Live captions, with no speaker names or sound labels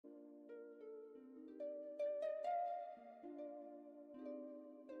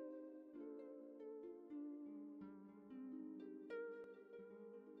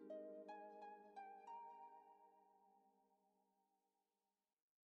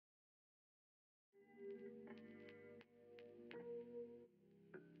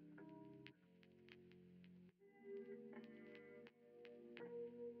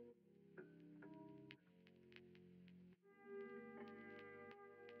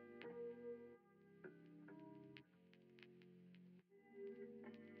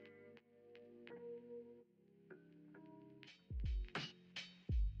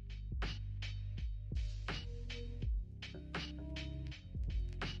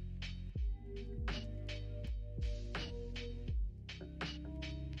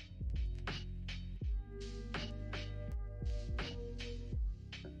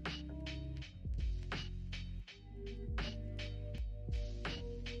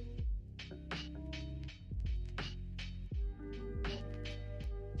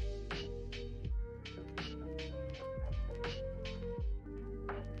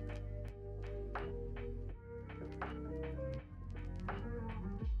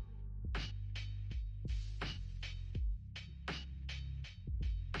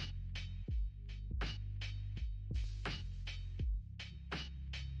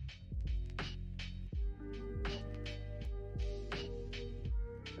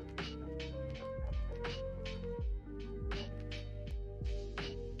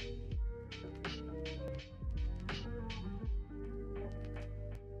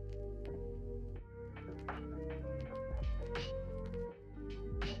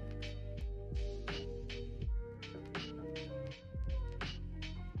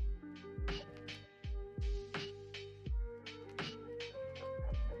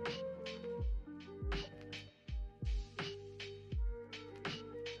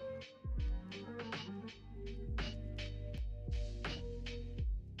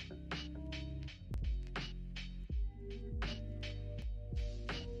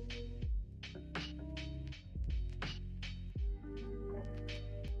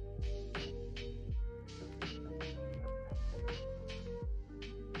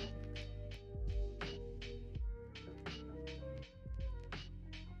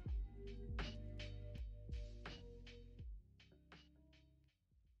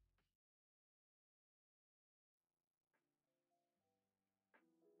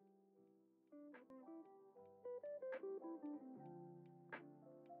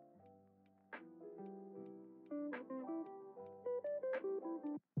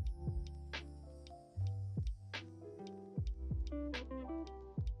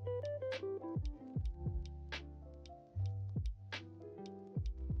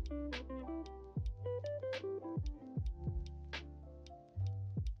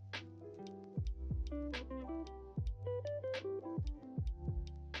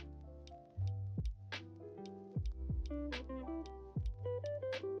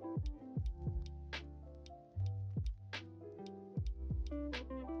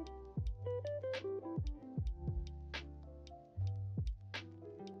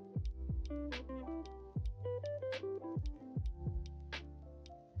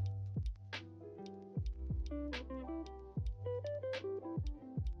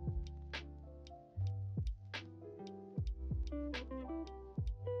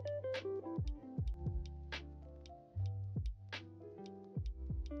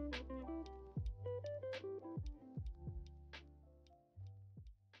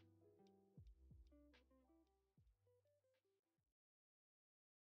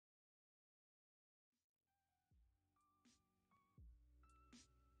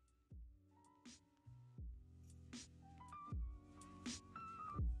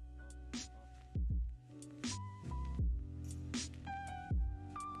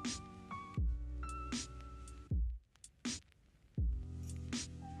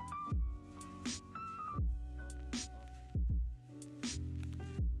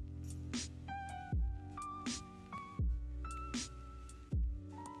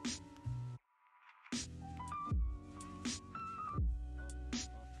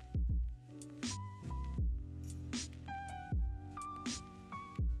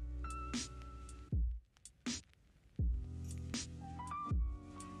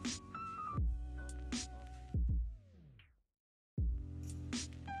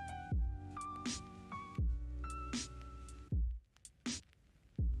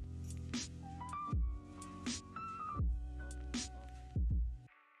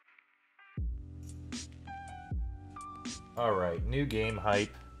Alright, new game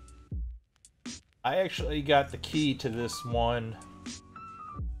hype. I actually got the key to this one.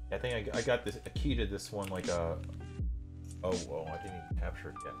 I think I got a key to this one like a... Oh, I didn't even capture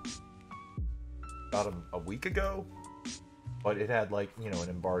it yet. About a week ago? But it had like, you know, an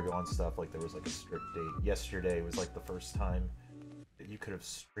embargo on stuff, like there was like a strict date. Yesterday was like the first time that you could have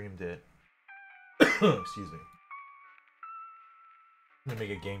streamed it. Excuse me. I'm gonna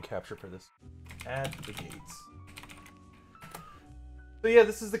make a game capture for this. At the gates. So yeah,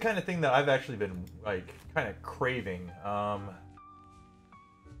 this is the kind of thing that I've actually been, like, kind of craving.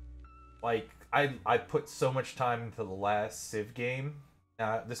 Like, I put so much time into the last Civ game.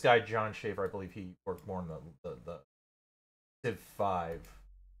 This guy, John Schaefer, I believe he worked more on the Civ 5.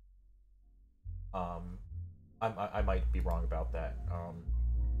 I might be wrong about that.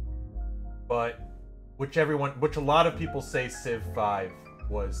 But, which a lot of people say Civ 5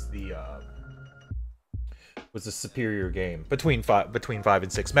 was the superior game between 5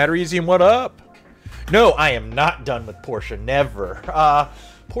 and 6. Matteresium, what up? No, I am not done with Portia. Never.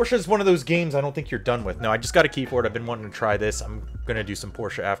 Portia is one of those games I don't think you're done with. No, I just got a key for it. I've been wanting to try this. I'm gonna do some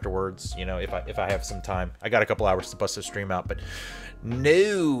Portia afterwards. You know, if I have some time. I got a couple hours to bust the stream out, but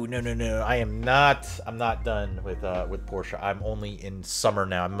no. I'm not done with Portia. I'm only in summer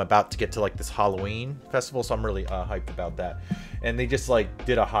now. I'm about to get to like this Halloween festival, so I'm really hyped about that. And they just like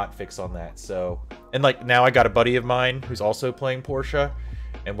did a hot fix on that. So, and like now I got a buddy of mine who's also playing Portia,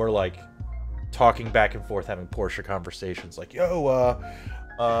 and we're like talking back and forth, having Portia conversations. Like, yo,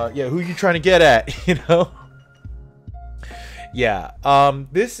 yeah, who you trying to get at? You know? Yeah.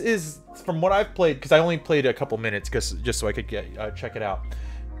 This is from what I've played, because I only played a couple minutes, just so I could get check it out.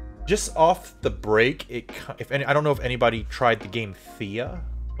 Just off the break, I don't know if anybody tried the game Thea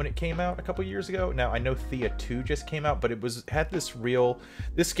when it came out a couple years ago. Now I know Thea 2 just came out, but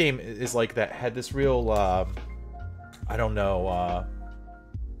this game is like that, had this real I don't know,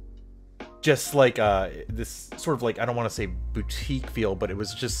 just like this sort of like, I don't want to say boutique feel, but it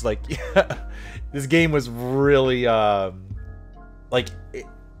was just like this game was really like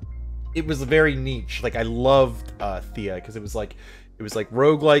it was very niche. Like I loved Thea because it was like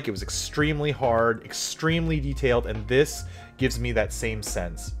roguelike. It was extremely hard, extremely detailed, and this gives me that same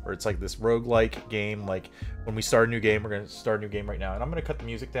sense where it's like this roguelike game. Like when we start a new game, we're gonna start a new game right now, and I'm gonna cut the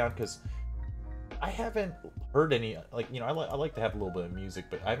music down because I haven't heard any, like, you know, I like to have a little bit of music,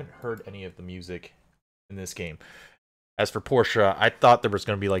 but I haven't heard any of the music in this game. As for Portia, I thought there was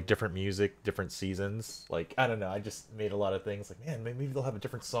going to be like different music, different seasons. Like, I don't know, I just made a lot of things like, man, maybe they'll have a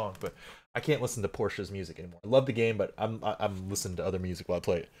different song, but I can't listen to Portia's music anymore. I love the game, but I'm listening to other music while I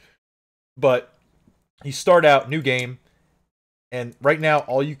play it. But you start out new game, and right now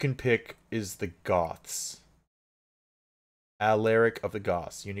all you can pick is the Goths. Alaric of the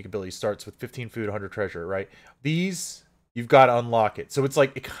Goths. Unique ability starts with 15 food, 100 treasure, right? These you've got to unlock it. So it's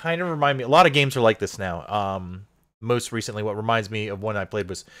like it kind of reminds me. A lot of games are like this now. Most recently, what reminds me of one I played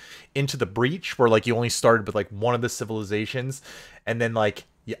was Into the Breach, where like you only started with like one of the civilizations, and then like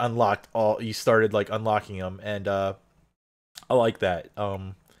you unlocked all. You started like unlocking them, and I like that.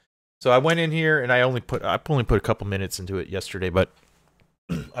 So I went in here and I only put a couple minutes into it yesterday, but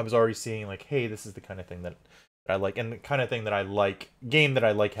I was already seeing like, hey, this is the kind of thing that I like, and the kind of thing that I like, game that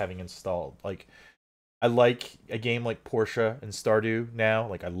I like having installed. Like, I like a game like Portia and Stardew now.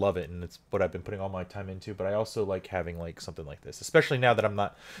 Like, I love it, and it's what I've been putting all my time into. But I also like having like something like this, especially now that I'm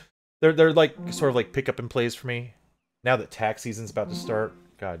not. They're like sort of like pick up and plays for me. Now that tax season's about to start,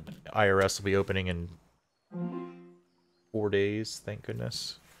 God, IRS will be opening in 4 days. Thank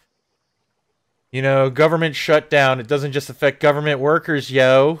goodness. You know, government shutdown. It doesn't just affect government workers,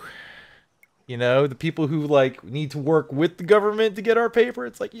 yo. You know, the people who like need to work with the government to get our paper.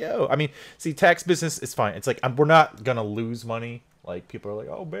 It's like, yo. I mean, see, tax business is fine. It's like we're not gonna lose money. Like people are like,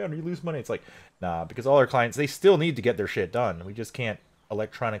 oh man, you lose money. It's like, nah, because all our clients they still need to get their shit done. We just can't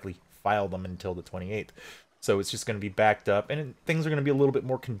electronically file them until the 28th. So it's just going to be backed up, and things are going to be a little bit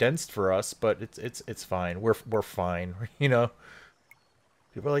more condensed for us. But it's fine. We're fine. You know.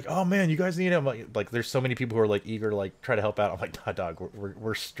 People are like, "Oh man, you guys need him." Like, there's so many people who are like eager to like try to help out. I'm like, "Nah, dog,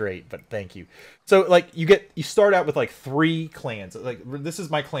 we're straight, but thank you." So like, you start out with like 3 clans. Like this is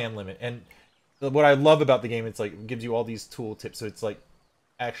my clan limit, and what I love about the game, it's like it gives you all these tool tips. So it's like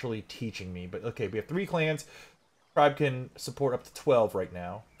actually teaching me. But okay, we have 3 clans. Tribe can support up to 12 right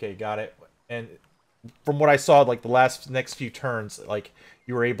now. Okay, got it. And from what I saw, like the next few turns, like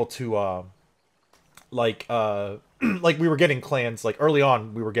you were able to like like we were getting clans like early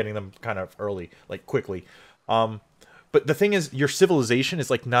on, we were getting them kind of early, like quickly. But the thing is, your civilization is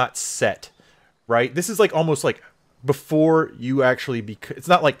like not set, right? This is like almost like before you actually it's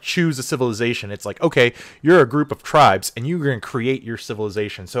not like choose a civilization. It's like, okay, you're a group of tribes and you're going to create your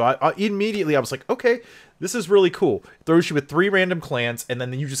civilization. So I immediately I was like, okay, this is really cool. It throws you with 3 random clans, and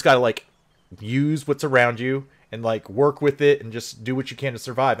then you just got to like use what's around you and like work with it and just do what you can to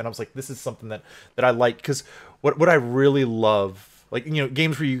survive. And I was like, this is something that I like, because what I really love, like, you know,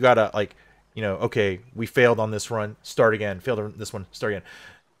 games where you gotta like, you know, okay, we failed on this run, start again, failed on this one, start again.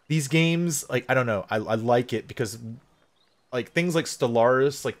 These games, like, I don't know, I like it because like things like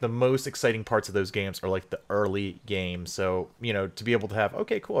Stellaris, like the most exciting parts of those games are like the early game. So, you know, to be able to have,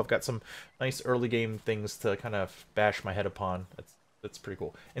 okay, cool, I've got some nice early game things to kind of bash my head upon. That's pretty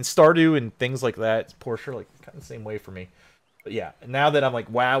cool. And Stardew and things like that, Portia, like kind of the same way for me. But yeah, now that I'm like,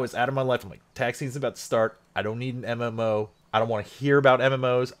 wow, it's out of my life. I'm like, tax season's about to start. I don't need an MMO. I don't want to hear about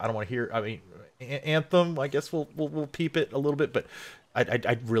MMOs. I don't want to hear. I mean, Anthem. I guess we'll peep it a little bit, but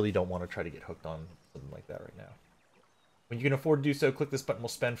I really don't want to try to get hooked on something like that right now. When you can afford to do so, click this button. We'll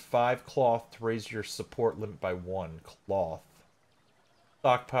spend 5 cloth to raise your support limit by 1 cloth.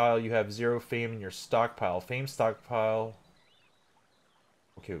 Stockpile. You have 0 fame in your stockpile. Fame stockpile.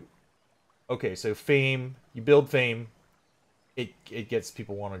 Okay. Okay, so fame. You build fame. It gets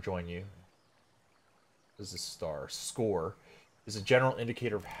people want to join you. This is a star. Score is a general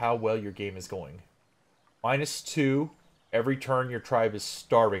indicator of how well your game is going. -2 every turn your tribe is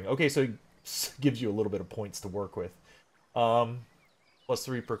starving. Okay, so it gives you a little bit of points to work with.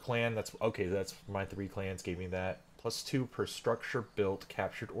 +3 per clan. That's okay. That's my 3 clans gave me that. +2 per structure built,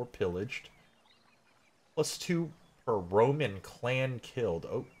 captured, or pillaged. +2 per Roman clan killed.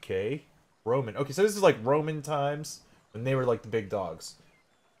 Okay, Roman. Okay, so this is like Roman times when they were like the big dogs.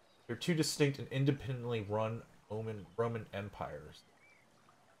 They're 2 distinct and independently run Roman empires.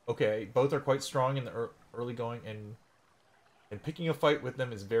 Okay, both are quite strong in the early going, and picking a fight with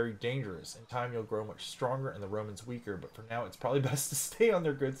them is very dangerous. In time, you'll grow much stronger and the Romans weaker, but for now, it's probably best to stay on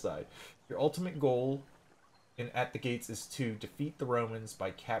their good side. Your ultimate goal at the gates is to defeat the Romans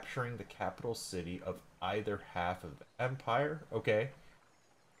by capturing the capital city of either half of the empire. Okay.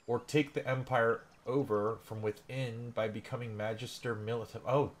 Or take the empire over from within by becoming Magister Militum.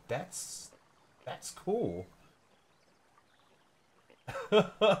 Oh, that's cool.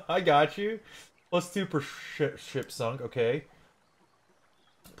 I got you. +2 per ship sunk. Okay.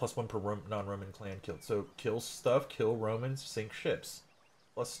 +1 per non-Roman clan killed. So kill stuff, kill Romans, sink ships.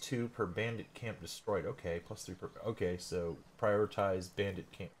 +2 per bandit camp destroyed. Okay. +3 per. Okay. So prioritize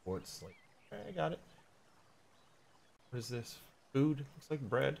bandit camp forts. Like, I got it. What is this? Food? Looks like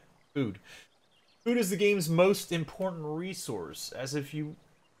bread. Food. Food is the game's most important resource, as if you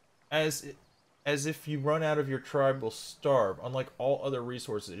run out of your tribe will starve. Unlike all other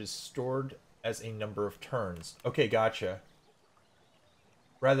resources, it is stored as a number of turns. Okay, gotcha.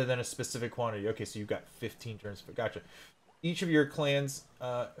 Rather than a specific quantity. Okay, so you've got 15 turns. Gotcha. Each of your clan's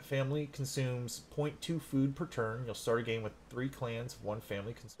family consumes 0.2 food per turn. You'll start a game with 3 clans, 1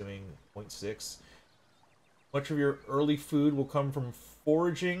 family consuming 0.6. Much of your early food will come from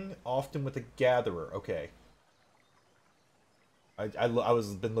foraging, often with a gatherer. Okay. I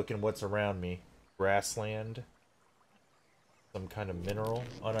was been looking what's around me. Grassland. Some kind of mineral.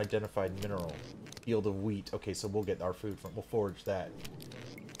 Unidentified mineral. Field of wheat. Okay, so we'll get our food from... We'll forage that.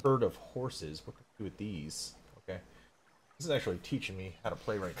 Herd of horses. What can we do with these? Okay. This is actually teaching me how to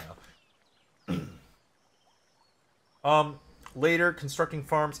play right now. Later, constructing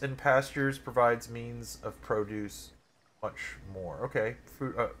farms and pastures provides means of produce much more. Okay.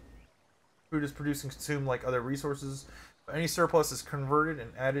 Food is produced and consumed like other resources. Any surplus is converted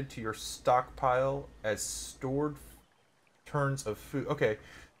and added to your stockpile as stored turns of food. Okay.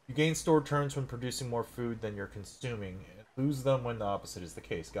 You gain stored turns when producing more food than you're consuming, and lose them when the opposite is the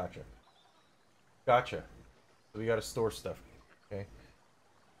case. Gotcha. Gotcha. So we gotta store stuff. Okay.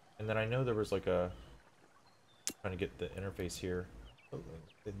 And then I know there was like a... trying to get the interface here.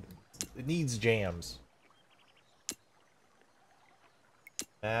 It needs jams.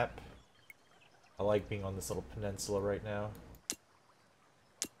 Map. I like being on this little peninsula right now.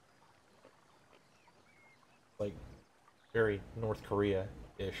 Like, very North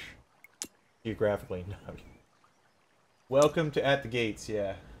Korea-ish. Geographically. No. Welcome to At the Gates,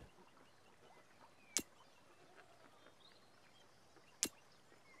 yeah.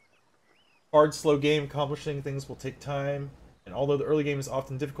 Hard, slow game. Accomplishing things will take time. And although the early game is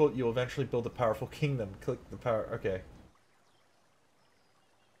often difficult, you'll eventually build a powerful kingdom. Click the power... Okay.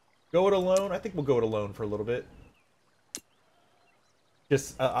 Go it alone? I think we'll go it alone for a little bit.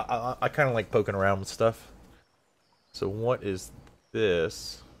 Just, I kind of like poking around with stuff. So what is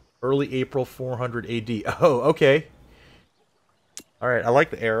this? Early April 400 AD. Oh, okay. Alright, I like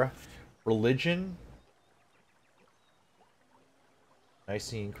the era. Religion.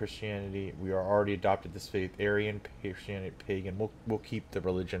 Nicene Christianity. We are already adopted this faith. Arian, Christianity, pagan. We'll keep the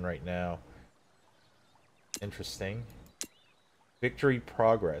religion right now. Interesting. Victory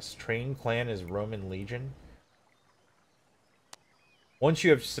progress. Train clan is Roman legion. Once you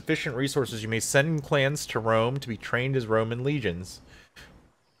have sufficient resources, you may send clans to Rome to be trained as Roman legions.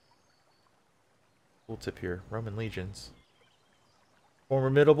 Cool tip here. Roman legions.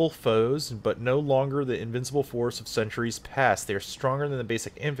 Formidable foes, but no longer the invincible force of centuries past. They are stronger than the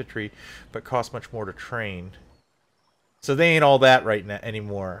basic infantry, but cost much more to train. So they ain't all that right now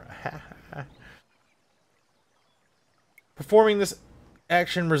anymore. Performing this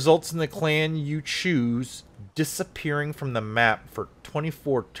action results in the clan you choose disappearing from the map for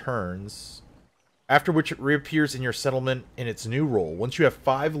 24 turns, after which it reappears in your settlement in its new role. Once you have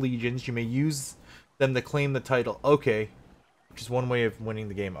 5 legions, you may use them to claim the title. Okay. Which is one way of winning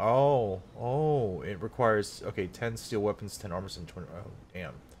the game. Oh, it requires, okay, 10 steel weapons, 10 armors, and 20, oh,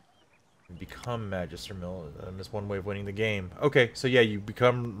 damn. You become Magister Mill, is one way of winning the game. Okay, so yeah, you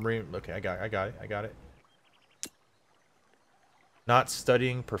become, okay, I got it. Not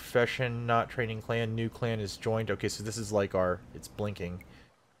studying, profession, not training clan, new clan is joined. Okay, so this is like our, it's blinking.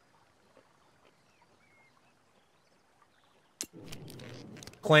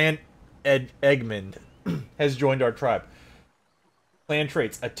 Clan Egmond has joined our tribe. Clan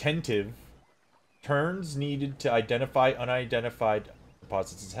traits: attentive, turns needed to identify unidentified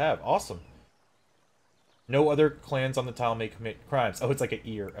deposits have. Awesome. No other clans on the tile may commit crimes. Oh, it's like an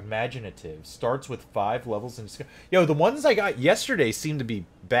ear. Imaginative. Starts with 5 levels in... Yo, the ones I got yesterday seem to be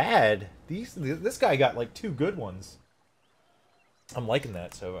bad. This guy got like 2 good ones. I'm liking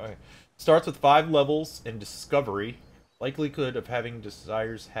that. So, okay. Starts with 5 levels in discovery. Likelihood of having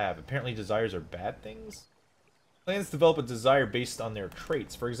desires have. Apparently desires are bad things? Clans develop a desire based on their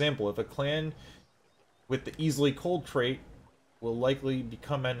traits. For example, if a clan with the easily cold trait will likely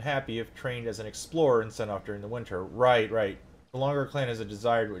become unhappy if trained as an explorer and sent off during the winter. Right. The longer a clan has a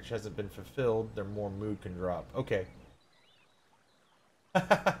desire which hasn't been fulfilled, their more mood can drop. Okay.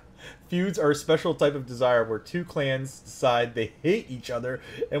 Feuds are a special type of desire where 2 clans decide they hate each other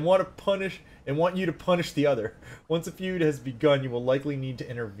and want you to punish the other. Once a feud has begun, you will likely need to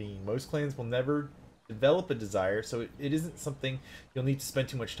intervene. Most clans will never develop a desire, so it isn't something you'll need to spend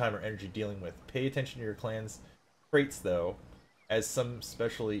too much time or energy dealing with. Pay attention to your clan's traits, though, as some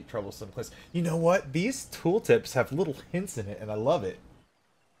especially troublesome clans. You know what? These tooltips have little hints in it, and I love it.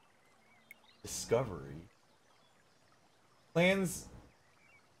 Discovery. Clans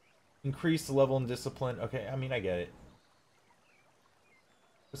increase the level and discipline. Okay, I mean, I get it.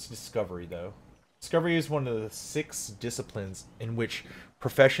 What's discovery, though? Discovery is one of the 6 disciplines in which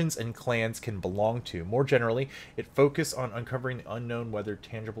professions and clans can belong to. More generally, it focuses on uncovering the unknown, whether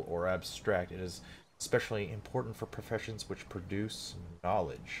tangible or abstract. It is especially important for professions which produce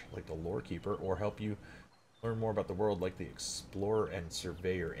knowledge, like the lore keeper, or help you learn more about the world, like the explorer and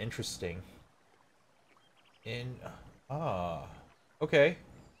surveyor. Interesting. Okay.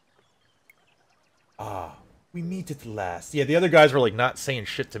 We meet at last. Yeah, the other guys were like not saying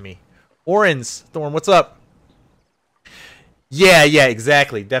shit to me. Oren's Thorn, what's up? Yeah,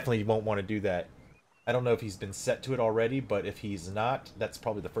 exactly. Definitely won't want to do that. I don't know if he's been set to it already, but if he's not, that's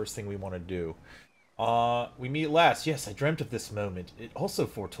probably the first thing we want to do. We meet at last. Yes, I dreamt of this moment. It also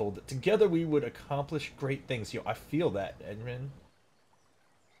foretold that together we would accomplish great things. Yo, I feel that, Edmund.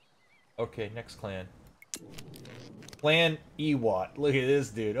 Okay, next clan. Clan Ewat. Look at this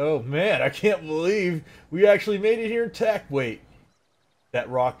dude. Oh man, I can't believe we actually made it here intact. Wait. That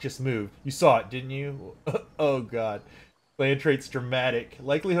rock just moved. You saw it, didn't you? Oh god. Clan traits dramatic.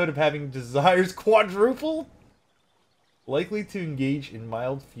 Likelihood of having desires quadrupled? Likely to engage in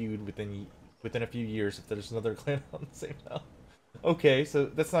mild feud within a few years if there's another clan on the same level. Okay, so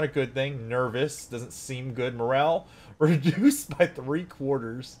that's not a good thing. Nervous. Doesn't seem good. Morale reduced by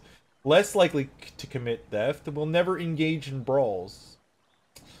 3/4. Less likely to commit theft. Will never engage in brawls.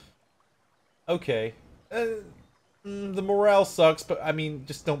 Okay. The morale sucks, but I mean,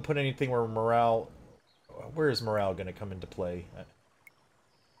 just don't put anything where morale... Where is morale going to come into play?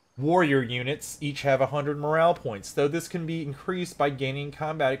 Warrior units each have 100 morale points, though this can be increased by gaining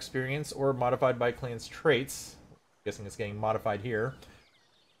combat experience or modified by clan's traits. I'm guessing it's getting modified here.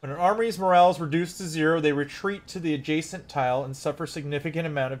 When an army's morale is reduced to 0, they retreat to the adjacent tile and suffer significant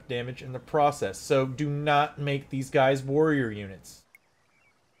amount of damage in the process. So do not make these guys warrior units.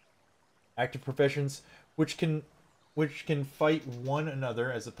 Active professions, which can fight one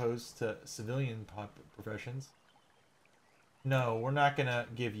another as opposed to civilian professions. No, we're not gonna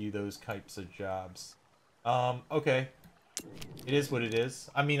give you those types of jobs. Okay. It is what it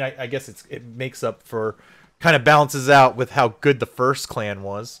is. I mean, I guess it makes up for... Kind of balances out with how good the first clan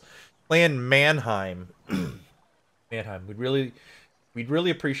was. Clan Mannheim. Mannheim. We'd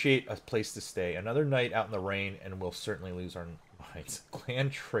really appreciate a place to stay. Another night out in the rain, and we'll certainly lose our minds. Clan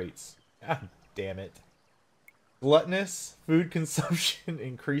traits. God damn it. Gluttonous. Food consumption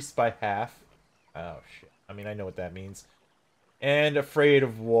increased by half. Oh, shit. I mean, I know what that means. And afraid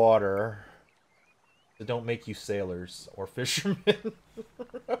of water. So don't make you sailors or fishermen.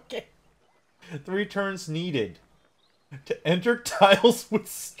 Okay. 3 turns needed to enter tiles with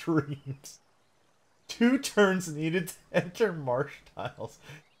streams. 2 turns needed to enter marsh tiles.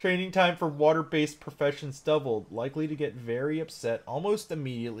 Training time for water-based professions doubled. Likely to get very upset almost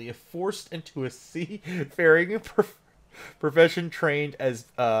immediately if forced into a seafaring profession trained as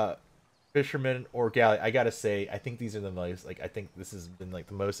fisherman or galley. I gotta say, I think these are the most, like, I think this has been like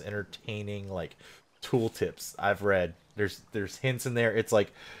the most entertaining like tooltips I've read. There's hints in there. It's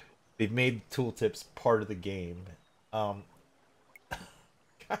like they've made tooltips part of the game. So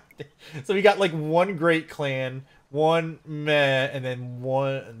we got like one great clan, one meh, and then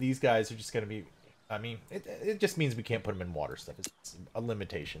one. These guys are just gonna be. I mean, it just means we can't put them in water stuff. It's a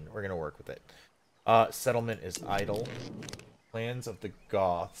limitation. We're gonna work with it. Settlement is idle. Plans of the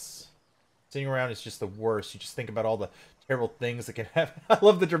Goths. Sitting around is just the worst. You just think about all the terrible things that can happen. I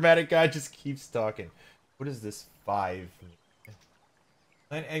love the dramatic guy just keeps talking. What is this 5 mean?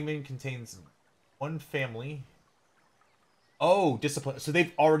 Clan Eggman contains 1 family. Oh, discipline. So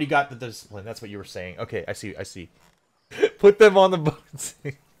they've already got the discipline. That's what you were saying. Okay, I see. Put them on the boats.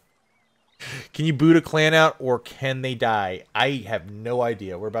 Can you boot a clan out or can they die? I have no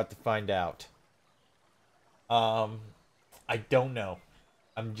idea. We're about to find out. I don't know.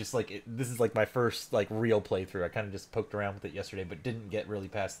 I'm just like, this is like my first like real playthrough. I kind of just poked around with it yesterday, but didn't get really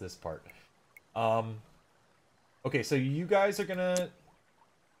past this part. Okay, so you guys are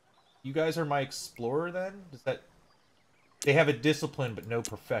my explorer then? Does that... They have a discipline but no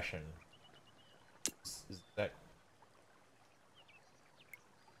profession. Is that...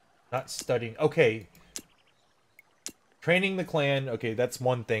 Not studying. Okay. Training the clan. Okay, that's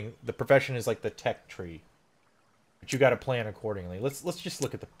one thing. The profession is like the tech tree. But you got to plan accordingly. Let's just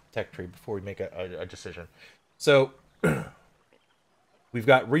look at the tech tree before we make a decision. So, we've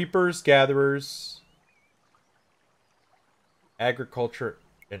got reapers, gatherers, agriculture,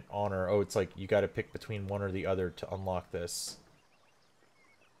 and honor. Oh, it's like you got to pick between one or the other to unlock this.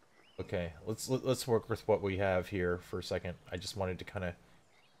 Okay, let's work with what we have here for a second. I just wanted to kind of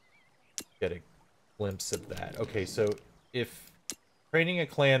get a glimpse of that. Okay, so if training a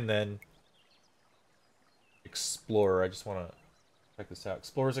clan, then explorer. I just want to check this out.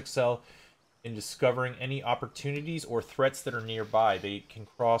 Explorers excel in discovering any opportunities or threats that are nearby. They can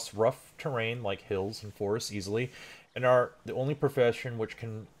cross rough terrain like hills and forests easily, and are the only profession which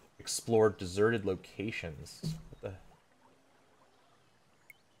can explore deserted locations. What the?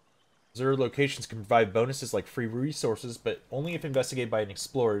 Deserted locations can provide bonuses like free resources, but only if investigated by an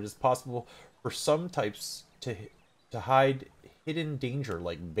explorer. It is possible for some types to hide hidden danger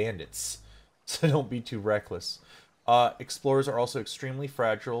like bandits, so don't be too reckless. Explorers are also extremely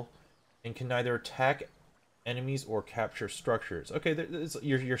fragile and can neither attack enemies or capture structures. Okay,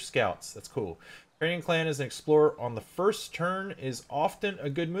 your scouts. That's cool. Training clan as an explorer on the first turn is often a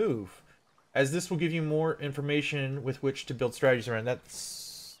good move, as this will give you more information with which to build strategies around. That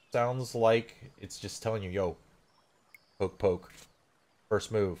sounds like it's just telling you, yo, poke, poke.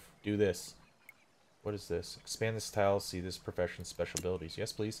 First move, do this. What is this? Expand this tile, see this profession's special abilities.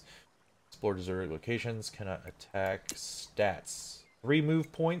 Yes, please. Explore deserted locations, cannot attack. Stats. 3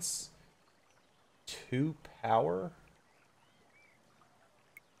 move points. 2 power.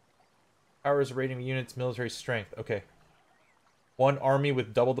 Power is a rating of units, military strength. Okay. One army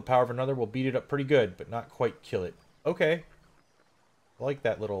with double the power of another will beat it up pretty good, but not quite kill it. Okay. I like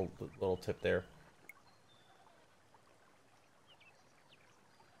that little tip there.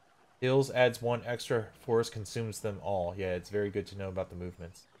 Hills adds 1 extra, forest consumes them all. Yeah, it's very good to know about the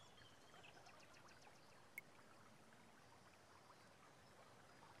movements.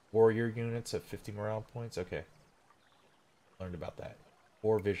 Warrior units at 50 morale points. Okay. Learned about that.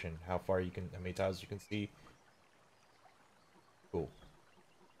 4 vision. How many tiles you can see. Cool.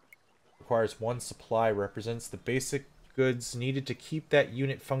 Requires 1 supply. Represents the basic goods needed to keep that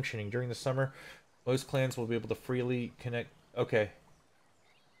unit functioning during the summer. Most clans will be able to freely connect. Okay.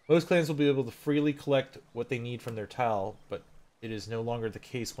 Most clans will be able to freely collect what they need from their tile, but it is no longer the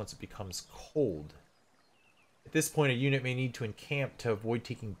case once it becomes cold. At this point, a unit may need to encamp to avoid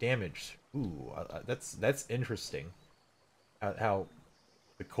taking damage. Ooh, that's interesting. How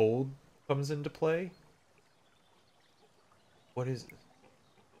the cold comes into play. What is it?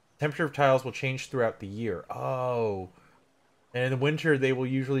 Temperature of tiles will change throughout the year. Oh. And in the winter, they will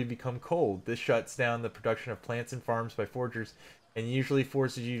usually become cold. This shuts down the production of plants and farms by foragers, and usually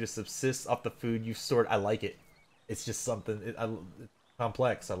forces you to subsist off the food you've stored. I like it. It's just something... it's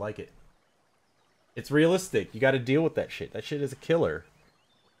complex. I like it. It's realistic. You got to deal with that shit. That shit is a killer.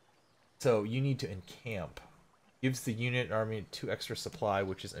 So, you need to encamp. Gives the unit army 2 extra supply,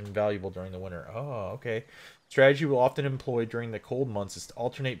 which is invaluable during the winter. Oh, okay. Strategy we'll often employ during the cold months is to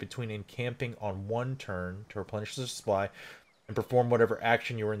alternate between encamping on one turn to replenish the supply and perform whatever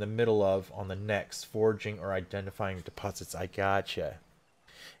action you were in the middle of on the next, foraging or identifying deposits. I gotcha.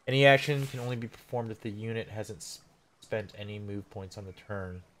 Any action can only be performed if the unit hasn't spent any move points on the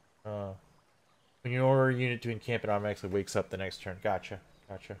turn. When you order a unit to encamp, it automatically wakes up the next turn. Gotcha.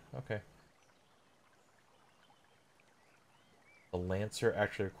 Gotcha. Okay. The Lancer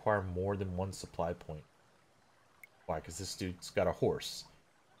actually require more than 1 supply point. Why? Because this dude's got a horse.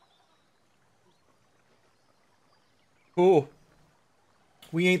 Cool.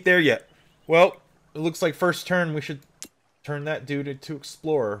 We ain't there yet. Well, it looks like first turn we should turn that dude into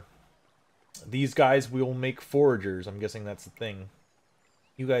Explorer. These guys will make foragers. I'm guessing that's the thing.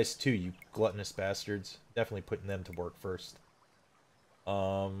 You guys too, you gluttonous bastards. Definitely putting them to work first.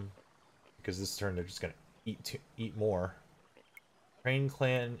 Because this turn they're just gonna eat more. Train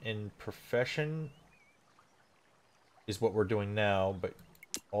clan in profession is what we're doing now, but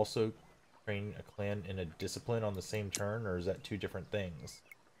also train a clan in a discipline on the same turn, or is that 2 different things?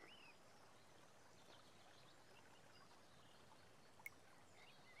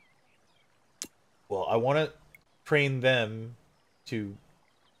 Well, I want to train them to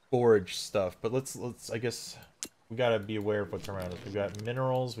forage stuff, but let's I guess we gotta be aware of what's around us. We've got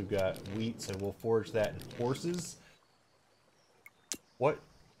minerals, we've got wheat, so we'll forage that in horses. What?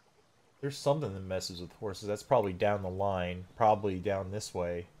 There's something that messes with horses. That's probably down the line. Probably down this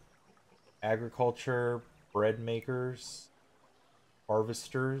way. Agriculture, bread makers,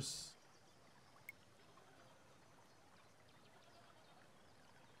 harvesters.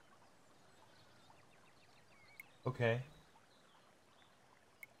 Okay.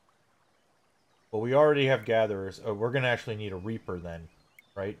 Well, we already have gatherers. Oh, we're gonna actually need a reaper then,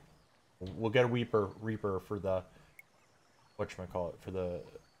 right? We'll get a reaper for the whatchamacallit, for the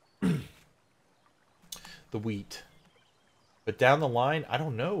the wheat. But down the line, I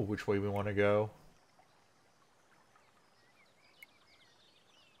don't know which way we want to go.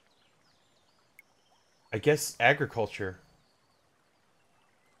 I guess agriculture.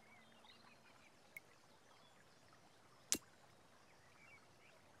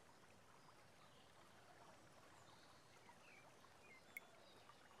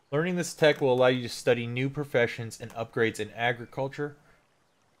 Learning this tech will allow you to study new professions and upgrades in agriculture.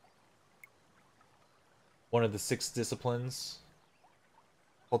 One of the 6 disciplines.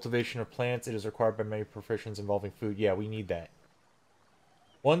 Cultivation of plants. It is required by many professions involving food. Yeah, we need that.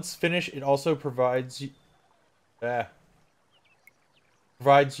 Once finished, it also provides you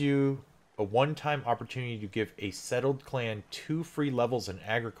a one-time opportunity to give a settled clan 2 free levels in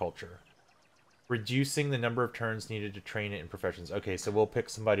agriculture, reducing the number of turns needed to train it in professions. Okay, so we'll pick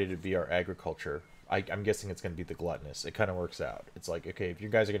somebody to be our agriculture. I'm guessing it's going to be the gluttonous. It kind of works out. It's like, okay, if you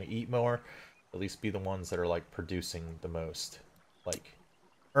guys are going to eat more, at least be the ones that are like producing the most. Like,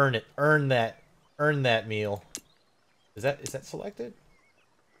 earn it, earn that meal. Is that selected?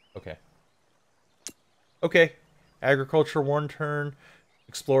 Okay. Okay. Agriculture 1 turn,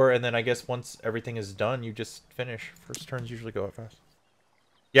 explorer, and then I guess once everything is done, you just finish. First turns usually go out fast.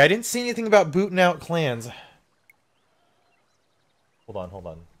 Yeah, I didn't see anything about booting out clans. Hold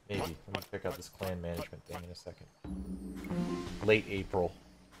on. Maybe. Let me check out this clan management thing in a second. Late April.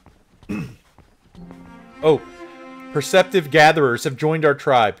 Oh, perceptive gatherers have joined our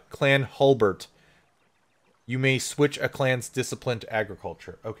tribe. Clan Hulbert. You may switch a clan's discipline to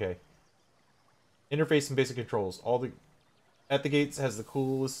agriculture. Okay. Interface and basic controls. At the Gates has the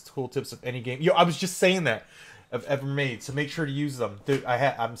coolest tooltips of any game. Yo, I was just saying that I've ever made. So make sure to use them. Dude,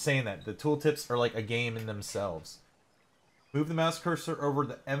 I'm saying that the tooltips are like a game in themselves. Move the mouse cursor over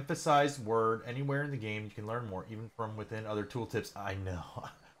the emphasized word anywhere in the game. You can learn more, even from within other tooltips. I know.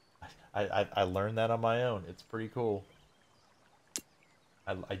 I learned that on my own. It's pretty cool.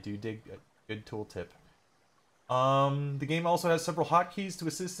 I do dig a good tooltip. The game also has several hotkeys to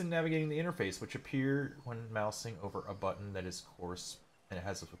assist in navigating the interface, which appear when mousing over a button that is and it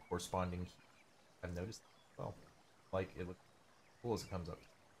has a corresponding key. I've noticed. Well, like it looks cool as it comes up.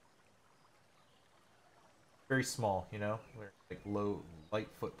 Very small, you know, like light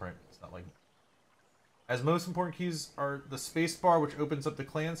footprint. It's not like. As most important keys are the spacebar, which opens up the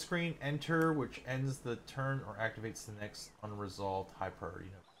clan screen, enter, which ends the turn or activates the next unresolved high priority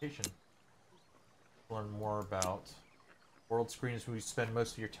notification. Learn more about world screen is where you spend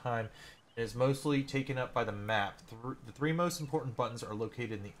most of your time. It is mostly taken up by the map. The 3 most important buttons are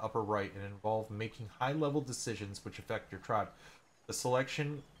located in the upper right and involve making high-level decisions which affect your tribe. The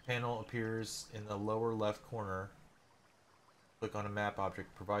selection panel appears in the lower left corner. Click on a map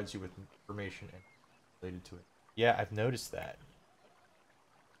object, provides you with information and related to it. Yeah, I've noticed that.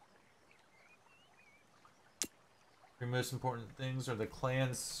 3 most important things are the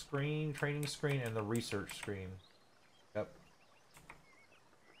clan screen, training screen, and the research screen. Yep.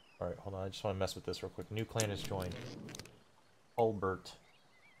 Alright, hold on. I just want to mess with this real quick. New clan has joined. Hulbert.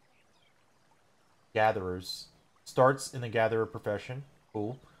 Gatherers. Starts in the gatherer profession.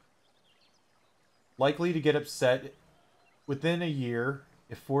 Cool. Likely to get upset within a year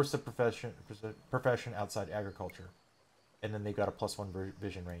if forced a profession outside agriculture. And then they got a +1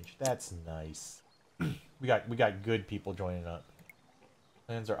 vision range. That's nice. We got good people joining up.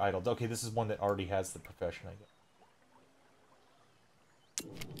 Clans are idle. Okay, this is one that already has the profession, I guess.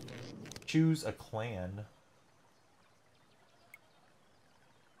 Choose a clan.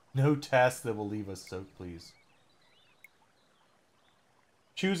 No task that will leave us soaked, please.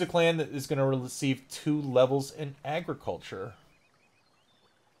 Choose a clan that is going to receive 2 levels in agriculture.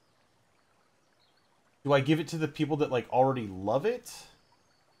 Do I give it to the people that like already love it?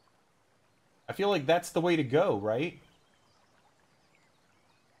 I feel like that's the way to go, right?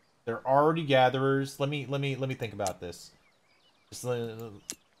 They're already gatherers. Let me think about this. Just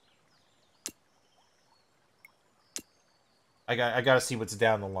I gotta see what's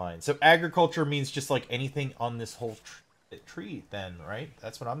down the line. So agriculture means just like anything on this whole tree, then, right?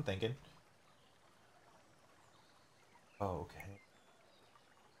 That's what I'm thinking. Oh, okay.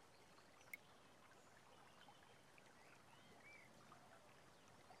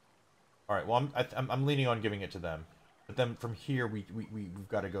 All right. Well, I'm leaning on giving it to them, but then from here we've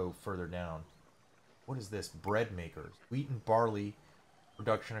got to go further down. What is this? Bread makers. Wheat and barley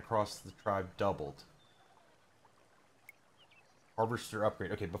production across the tribe doubled. Harvester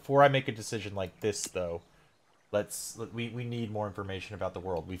upgrade. Okay, before I make a decision like this, though, we need more information about the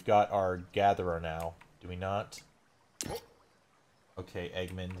world. We've got our gatherer now, do we not? Okay,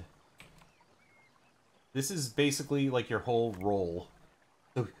 Eggman. This is basically like your whole role.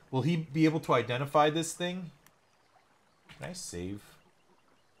 So, will he be able to identify this thing? Can I save?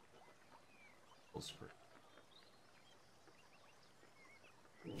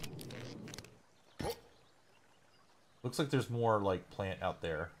 Looks like there's more, like, plant out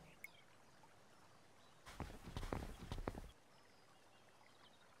there.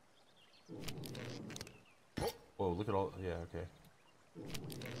 Whoa, look at all... Yeah, okay.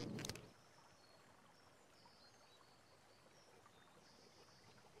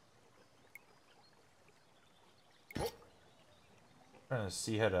 Trying to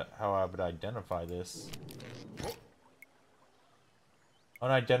see how I would identify this.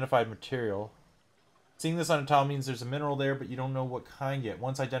 Unidentified material. Seeing this on a tile means there's a mineral there, but you don't know what kind yet.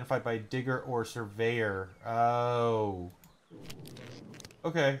 Once identified by a digger or surveyor. Oh.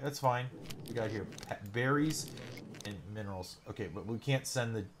 Okay, that's fine. We got here berries and minerals. Okay, but we can't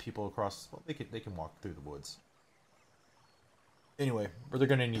send the people across. Well, they can walk through the woods. Anyway, but they're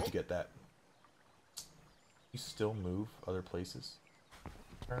gonna need to get that. You still move other places?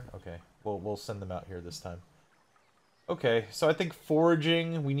 Okay, we'll send them out here this time. Okay, so I think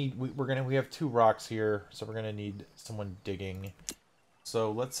foraging. We have 2 rocks here, so we're gonna need someone digging. So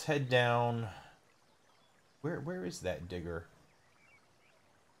let's head down. Where is that digger?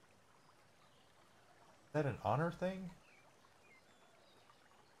 Is that an honor thing?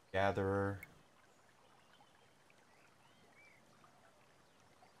 Gatherer.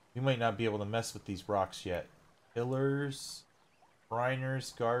 We might not be able to mess with these rocks yet. Pillars,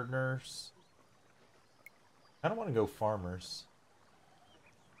 briners, gardeners. I don't want to go farmers.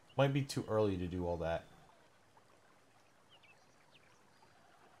 Might be too early to do all that.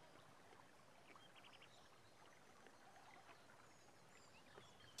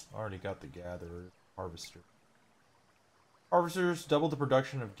 Already got the gatherer, harvester. Harvesters double the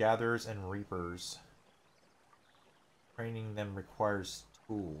production of gatherers and reapers. Training them requires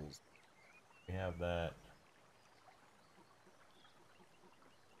tools. We have that.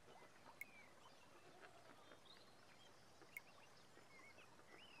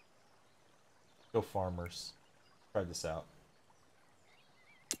 Go farmers. Try this out.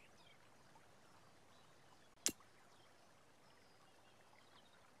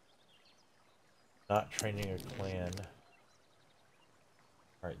 Not training a clan.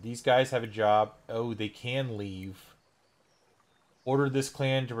 Alright, these guys have a job. Oh, they can leave. Order this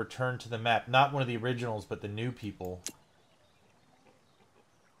clan to return to the map. Not one of the originals, but the new people.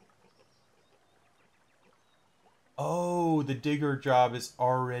 Oh, the digger job is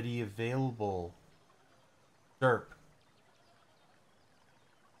already available. Derp.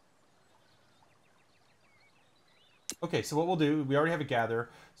 Okay, so what we'll do, we already have a gather,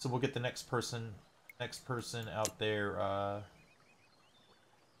 so we'll get the next person out there. Well,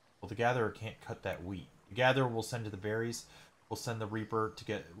 the gatherer can't cut that wheat. The gatherer will send to the berries. We'll send the reaper to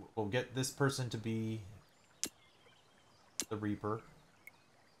get. We'll get this person to be the reaper.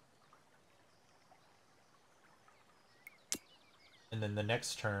 And then the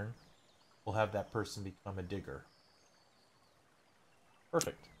next turn, we'll have that person become a digger.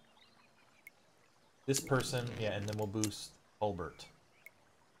 Perfect. This person, yeah, and then we'll boost Hulbert.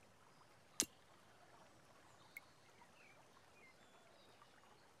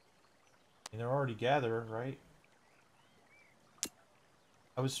 And they're already gatherer, right?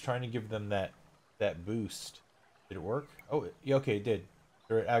 I was trying to give them that boost. Did it work? Oh, yeah, okay, it did.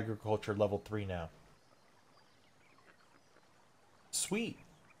 They're at agriculture level 3 now. Sweet.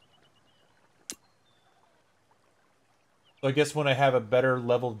 So I guess when I have a better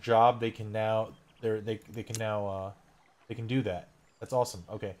level job, they can now they can do that. That's awesome.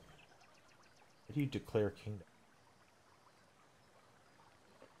 Okay. How do you declare kingdom?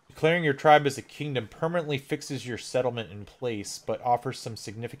 Declaring your tribe as a kingdom permanently fixes your settlement in place, but offers some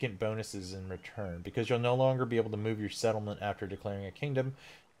significant bonuses in return. Because you'll no longer be able to move your settlement after declaring a kingdom,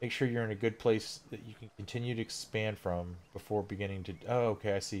 make sure you're in a good place that you can continue to expand from before beginning to... Oh,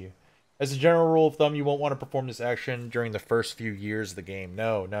 okay, I see you. As a general rule of thumb, you won't want to perform this action during the first few years of the game.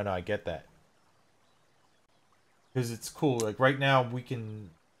 No, I get that. Because it's cool. Like, right now, we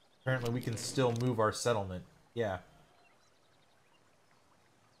can... Apparently, we can still move our settlement. Yeah.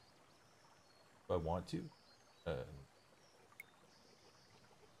 I want to.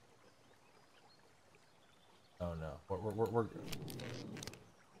 Oh no, we're.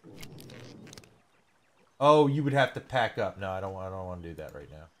 Oh, you would have to pack up. No, I don't want to do that right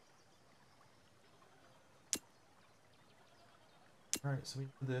now. All right, so we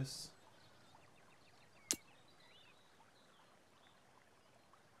do this.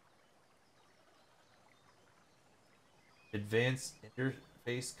 Advanced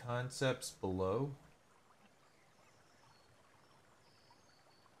interface concepts below.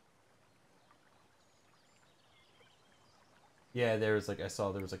 Yeah, there was like I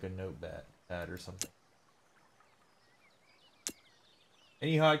saw there was like a notepad or something.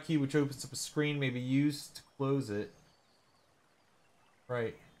 Any hotkey which opens up a screen may be used to close it.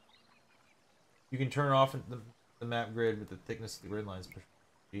 Right. You can turn off the map grid with the thickness of the grid lines.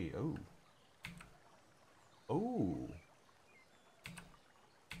 Gee, oh. Oh.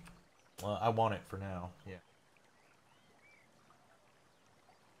 I want it for now. Yeah.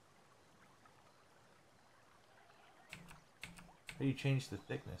 How do you change the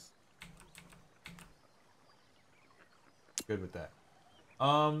thickness? Good with that.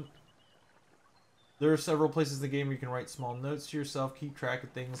 There are several places in the game where you can write small notes to yourself, keep track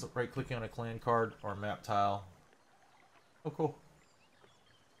of things, right-clicking on a clan card or a map tile. Oh, cool.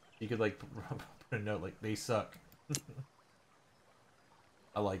 You could, like, put a note like, they suck.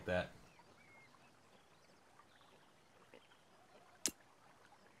 I like that.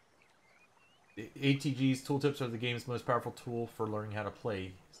 ATG's tooltips are the game's most powerful tool for learning how to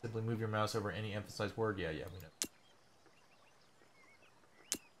play. Simply move your mouse over any emphasized word. Yeah, we know.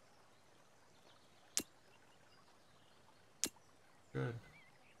 Good.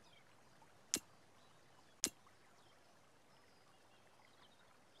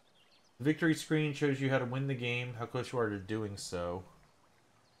 The victory screen shows you how to win the game, how close you are to doing so.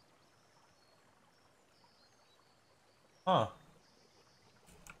 Huh.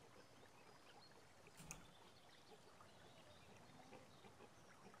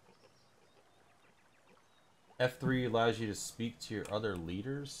 F3 allows you to speak to your other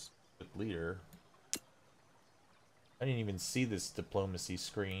leaders. Leader. I didn't even see this diplomacy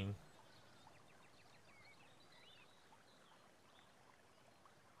screen.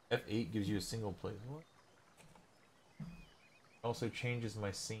 F8 gives you a single play. What? Also changes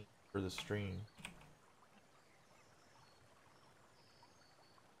my scene for the stream.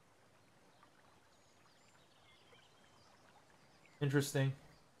 Interesting.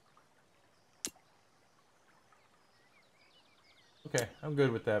 Okay, I'm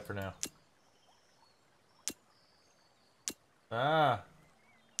good with that for now. Ah.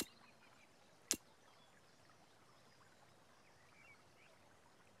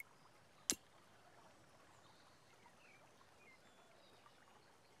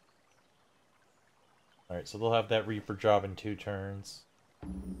 Alright, so they'll have that Reaper job in 2 turns.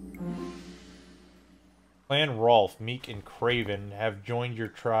 Clan Rolf, Meek, and Craven have joined your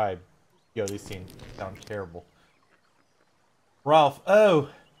tribe. Yo, these seem sound terrible. Rolf, oh,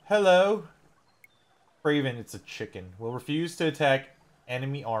 hello. Craven, it's a chicken. Will refuse to attack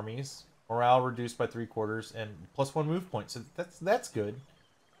enemy armies. Morale reduced by 3/4 and +1 move point. So that's good.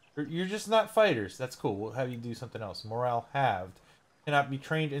 You're just not fighters. That's cool. We'll have you do something else. Morale halved. Cannot be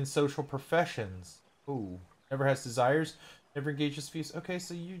trained in social professions. Ooh. Never has desires. Never engages feast. Okay,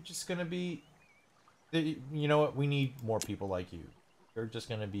 so you're just gonna be... You know what? We need more people like you. You're just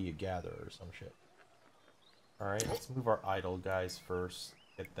gonna be a gatherer or some shit. Alright, let's move our idle guys first.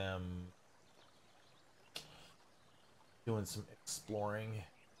 Get them... doing some exploring.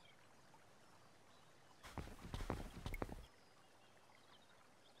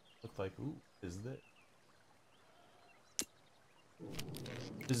 Look like... Ooh, is this...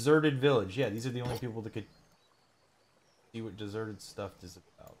 Deserted village. Yeah, these are the only people that could see what deserted stuff is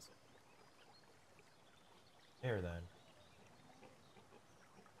about. There then.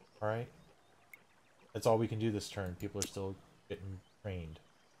 Alright. That's all we can do this turn. People are still getting trained.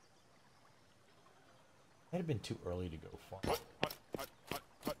 Might have been too early to go farm.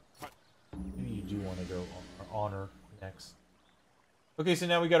 Maybe you do want to go honor next. Okay, so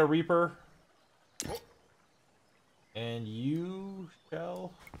now we got a Reaper. And you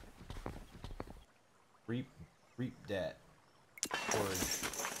shall reap that forage.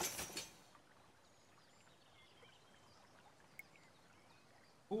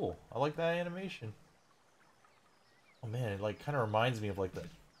 Cool. I like that animation. Oh man, it like kind of reminds me of like the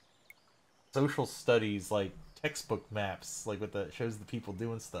social studies like textbook maps, like with the shows the people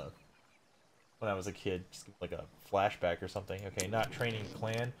doing stuff when I was a kid. Just like a flashback or something. Okay, not training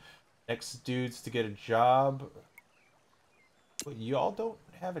clan. Next dudes to get a job. Wait, y'all don't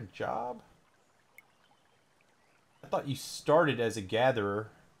have a job? I thought you started as a gatherer.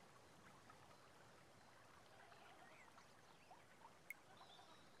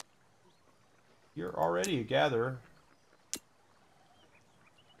 You're already a gatherer.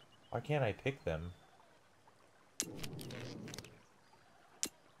 Why can't I pick them?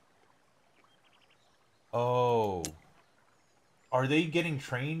 Oh. Are they getting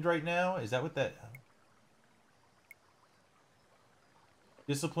trained right now? Is that what that...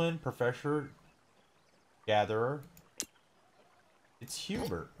 Discipline, professor, gatherer. It's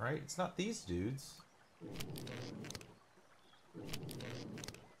Hubert, right? It's not these dudes.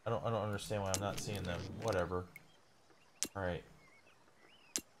 I don't understand why I'm not seeing them. Whatever. Alright.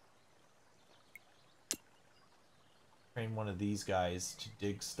 Train one of these guys to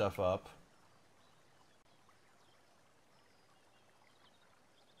dig stuff up.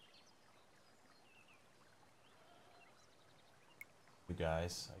 We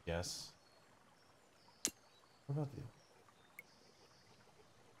guys, I guess. What about the...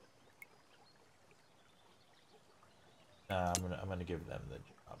 Nah, I'm gonna give them the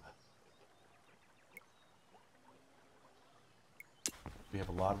job. We have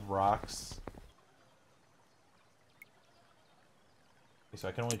a lot of rocks. Okay, so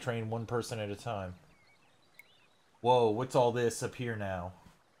I can only train one person at a time. Whoa, what's all this up here now?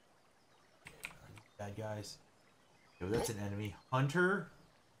 Bad guys. Yo, that's an enemy. Hunter?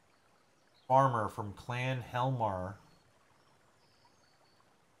 Farmer from Clan Helmar.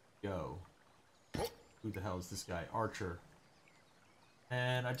 Yo. Who the hell is this guy? Archer.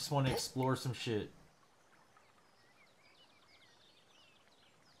 And I just want to explore some shit.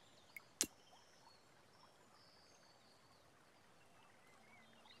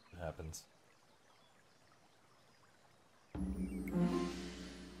 What happens?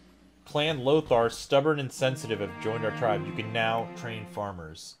 Clan Lothar, stubborn and sensitive, have joined our tribe. You can now train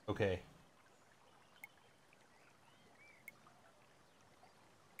farmers. Okay.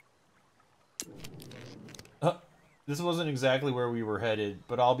 This wasn't exactly where we were headed,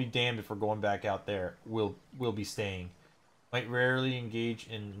 but I'll be damned if we're going back out there. We'll be staying. Might rarely engage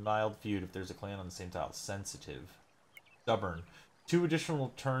in mild feud if there's a clan on the same tile. Sensitive. Stubborn. 2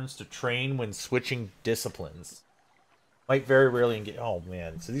 additional turns to train when switching disciplines. Might very rarely engage... Oh,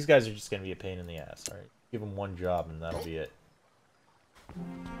 man. So these guys are just going to be a pain in the ass. Alright. Give them one job and that'll be it.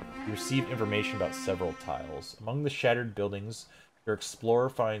 You received information about several tiles. Among the shattered buildings, your explorer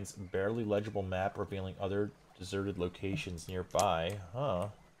finds a barely legible map revealing other deserted locations nearby. Huh.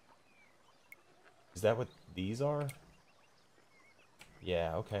 Is that what these are?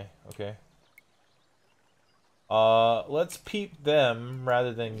 Yeah, okay, okay. Let's peep them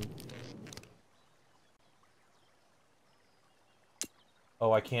rather than...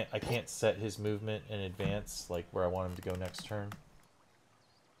 Oh, I can't set his movement in advance, like where I want him to go next turn.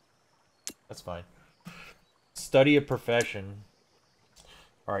 That's fine. Study a profession.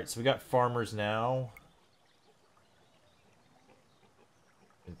 Alright, so we got farmers now.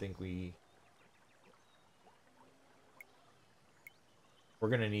 I think we're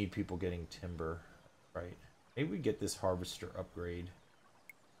gonna need people getting timber, right? Maybe we get this harvester upgrade.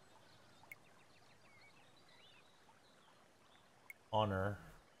 Honor.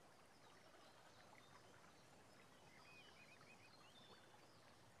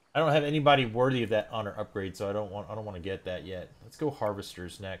 I don't have anybody worthy of that honor upgrade, so I don't want to get that yet. Let's go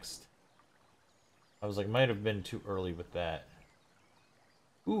harvesters next. I was like, might have been too early with that.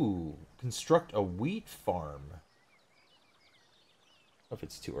 Ooh, construct a wheat farm. I don't know if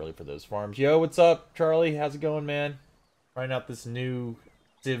it's too early for those farms. Yo, what's up, Charlie? How's it going, man? Trying out this new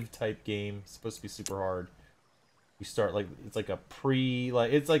Civ type game. It's supposed to be super hard. You start like, it's like a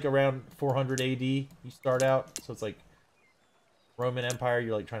it's like around 400 AD you start out. So it's like Roman Empire,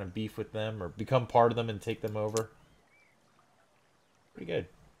 you're like trying to beef with them or become part of them and take them over. Pretty good.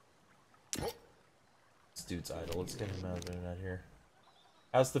 This dude's idle. Let's get him out of here.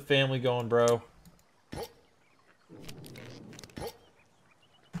 How's the family going, bro?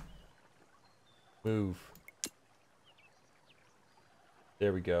 Move.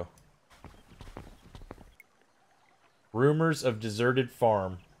 There we go. Rumors of deserted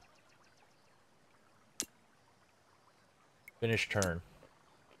farm. Finish turn.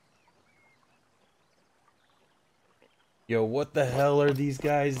 Yo, what the hell are these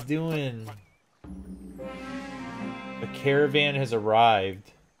guys doing? The caravan has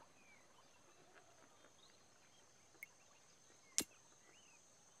arrived.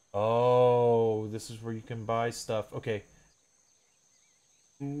 Oh, this is where you can buy stuff. Okay.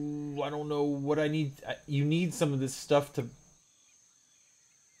 Ooh, I don't know what I need. You need some of this stuff to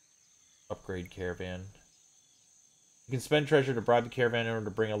upgrade caravan. You can spend treasure to bribe the caravan in order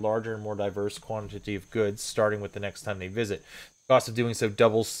to bring a larger and more diverse quantity of goods, starting with the next time they visit. The cost of doing so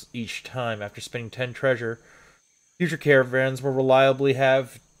doubles each time. After spending 10 treasure, future caravans will reliably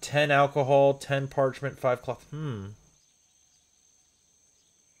have 10 alcohol, 10 parchment, 5 cloth.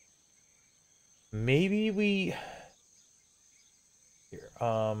 Maybe we... Here,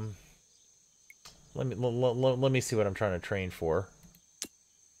 let me see what I'm trying to train for.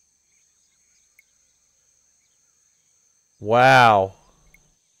 Wow.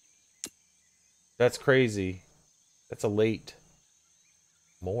 That's crazy. That's a late.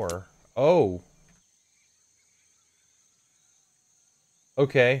 More. Oh.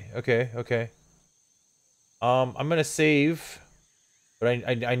 Okay, okay, okay. I'm gonna save, but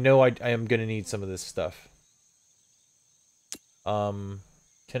I know I am gonna need some of this stuff. Can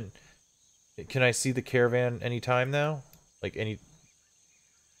I see the caravan anytime now? Like any,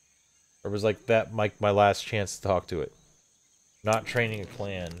 or was like that my last chance to talk to it? Not training a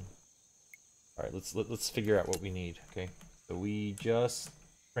clan. All right, let's figure out what we need. Okay, so we just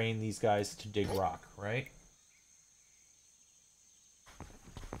train these guys to dig rock, right?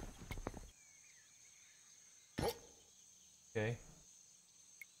 Okay.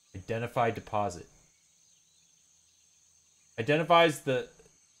 Identify deposit. Identifies the.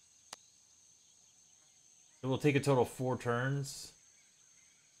 It will take a total of 4 turns.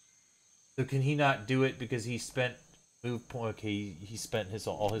 So can he not do it because he spent move point? Okay, he spent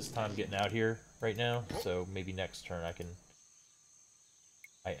all his time getting out here right now. So maybe next turn I can.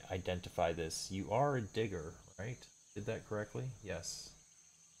 I identify this. You are a digger, right? Did that correctly? Yes.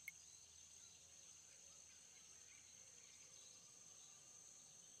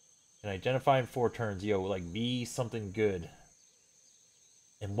 And identify in 4 turns. Yo, like be something good.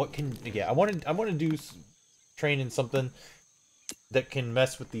 And what can I want to do train in something that can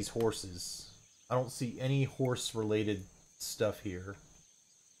mess with these horses. I don't see any horse related stuff here.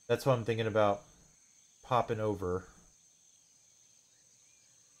 That's what I'm thinking about popping over.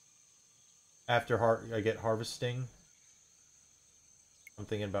 After I get harvesting, I'm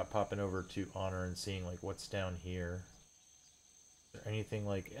thinking about popping over to honor and seeing like what's down here. Is there anything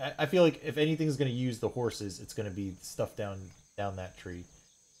like I feel like if anything's going to use the horses, it's going to be stuff down that tree.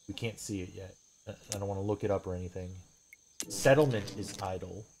 We can't see it yet. I don't want to look it up or anything. Settlement is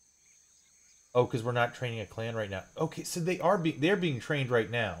idle. Oh, because we're not training a clan right now. Okay, so they're being trained right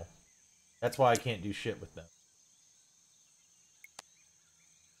now. That's why I can't do shit with them.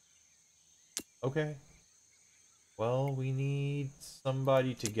 Okay. Well, we need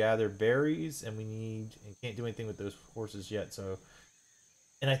somebody to gather berries, and can't do anything with those horses yet. So,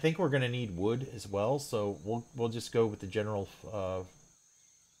 and I think we're gonna need wood as well. So we'll just go with the general.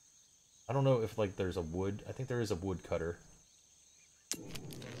 I don't know if like there's a wood. I think there is a wood cutter.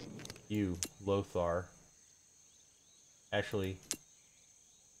 You, Lothar. Actually,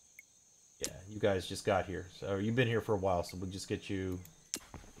 yeah, you guys just got here. So you've been here for a while, so we'll just get you.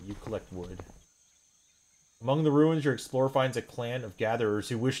 You collect wood. Among the ruins, your explorer finds a clan of gatherers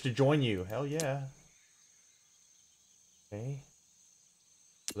who wish to join you. Hell yeah. Okay.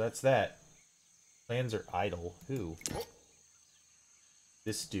 So that's that. Clans are idle. Who?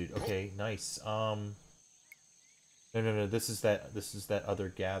 This dude. Okay, nice. No. This is that other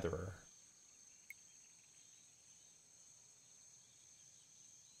gatherer.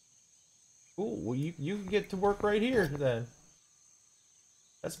 Cool. Well, you get to work right here then.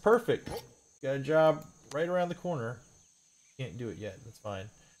 That's perfect. Got a job right around the corner. Can't do it yet. That's fine.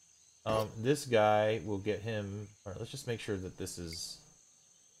 This guy will get him. All right. Let's just make sure that this is.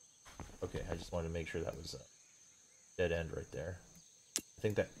 Okay. I just wanted to make sure that was a dead end right there. I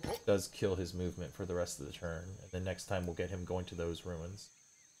think that does kill his movement for the rest of the turn. And then next time we'll get him going to those ruins.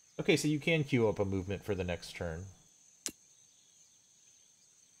 Okay, so you can queue up a movement for the next turn.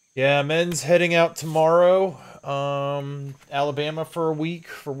 Yeah, Men's heading out tomorrow. Alabama for a week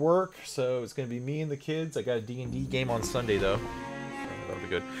for work. So it's going to be me and the kids. I got a D&D game on Sunday, though. So that'll be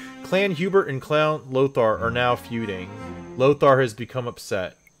good. Clan Hubert and Clan Lothar are now feuding. Lothar has become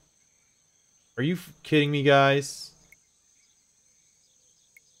upset. Are you kidding me, guys?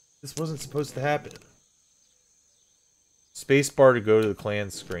 This wasn't supposed to happen. Spacebar to go to the clan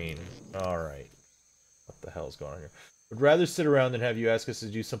screen. Alright. What the hell's going on here? Would rather sit around than have you ask us to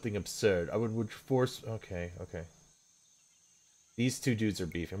do something absurd. I would force... Okay. These two dudes are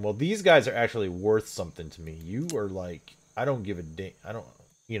beefing. Well, these guys are actually worth something to me. You are like... I don't give a damn. I don't...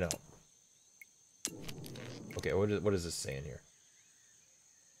 You know. Okay, what is this saying here?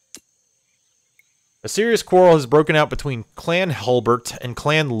 A serious quarrel has broken out between Clan Hulbert and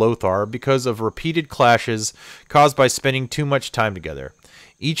Clan Lothar because of repeated clashes caused by spending too much time together.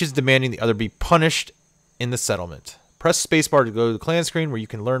 Each is demanding the other be punished in the settlement. Press spacebar to go to the clan screen where you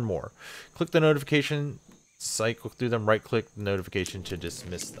can learn more. Click the notification, cycle through them, right-click the notification to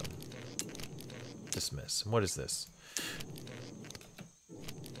dismiss them. Dismiss. What is this?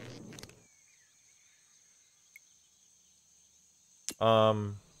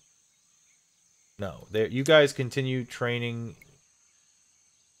 No, there. You guys continue training.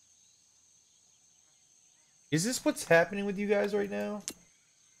 Is this what's happening with you guys right now?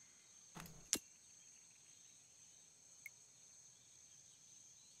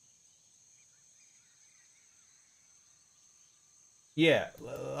 Yeah,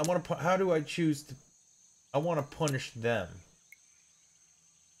 I want to. How do I choose to? I want to punish them.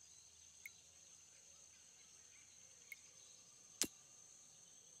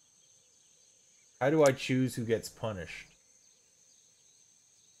 How do I choose who gets punished?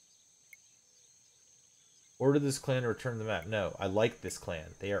 Order this clan to return the map. No, I like this clan.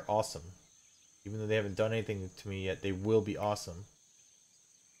 They are awesome. Even though they haven't done anything to me yet, they will be awesome.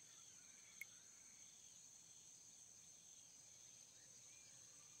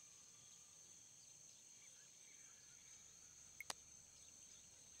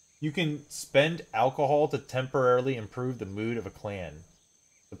 You can spend alcohol to temporarily improve the mood of a clan.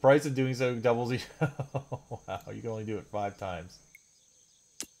 The price of doing so doubles each... Wow, you can only do it 5 times.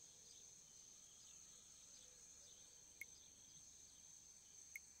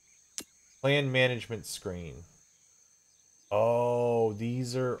 Clan management screen. Oh,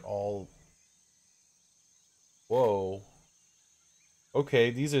 these are all... Whoa. Okay,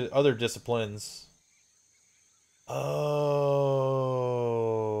 these are other disciplines. Oh,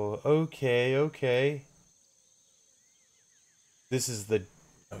 okay, okay. This is the...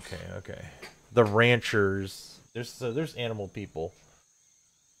 Okay, okay. The ranchers. There's animal people.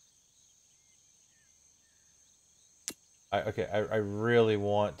 I really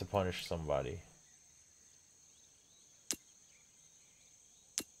want to punish somebody.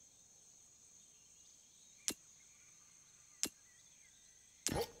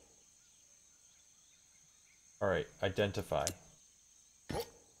 Alright, identify.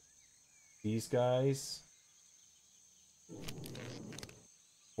 These guys.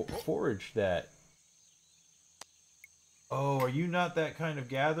 Forage that. Oh, are you not that kind of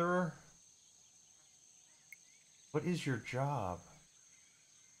gatherer? What is your job?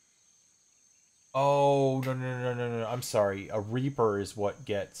 Oh, no. I'm sorry. A reaper is what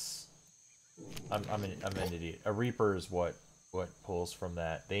gets... I'm an idiot. A reaper is what pulls from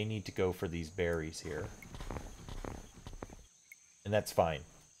that. They need to go for these berries here. And that's fine.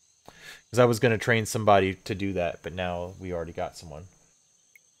 Because I was going to train somebody to do that, but now we already got someone.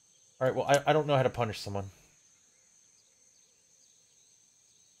 Alright, well, I don't know how to punish someone.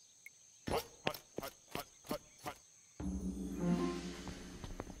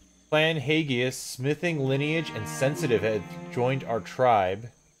 Clan Hagius, smithing lineage and sensitive have joined our tribe.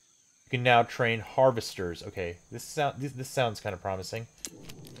 You can now train harvesters. Okay, this sounds kind of promising.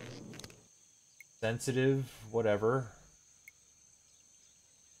 Sensitive, whatever.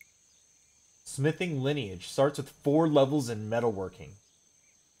 Smithing lineage starts with 4 levels in metalworking.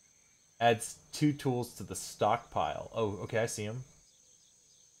 Adds 2 tools to the stockpile. Oh, okay, I see them.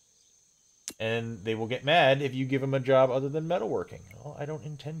 And they will get mad if you give them a job other than metalworking. Well, I don't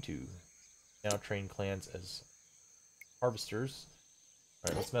intend to. Now train clans as harvesters.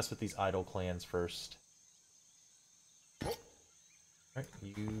 Alright, let's mess with these idle clans first. Alright,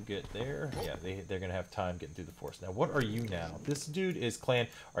 you get there. Yeah, they're going to have time getting through the forest. Now, what are you now? This dude is clan...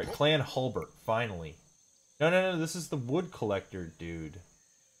 Alright, Clan Hulbert, finally. No, this is the wood collector dude.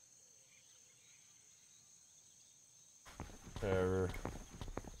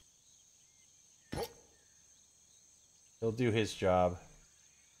 He'll do his job.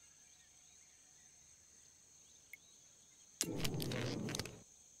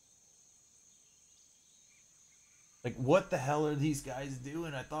 Like, what the hell are these guys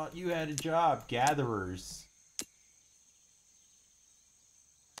doing? I thought you had a job. Gatherers.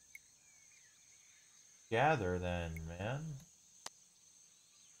 Gather then, man.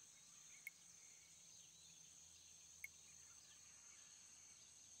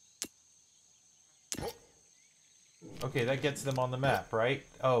 Okay, that gets them on the map, right?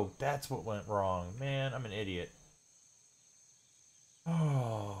 Oh, that's what went wrong. Man, I'm an idiot.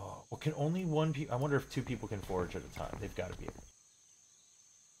 Oh, well, can only one people... I wonder if 2 people can forage at a time. They've got to be able.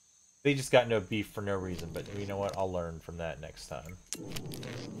 They just got no beef for no reason, but you know what? I'll learn from that next time.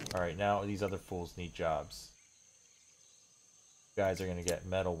 Alright, now these other fools need jobs. You guys are going to get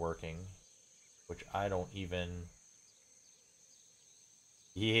metalworking, which I don't even...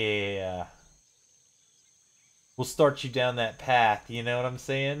 Yeah. We'll start you down that path, you know what I'm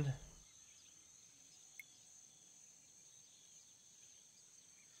saying?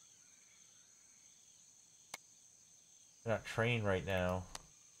 They're not trained right now.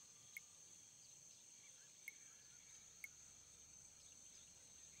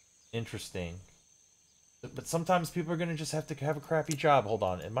 Interesting. But sometimes people are going to just have to have a crappy job. Hold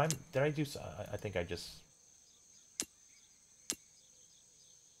on. Did I do... I think I just...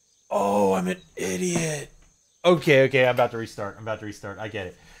 Oh, I'm an idiot. Okay, I'm about to restart. I get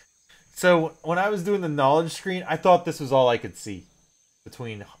it. So, when I was doing the knowledge screen, I thought this was all I could see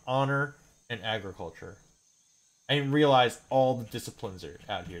between honor and agriculture. I didn't realize all the disciplines are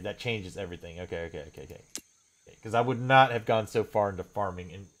out here. That changes everything. Okay. Because I would not have gone so far into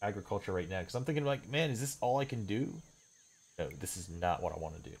farming and agriculture right now. Because I'm thinking, like, man, is this all I can do? No, this is not what I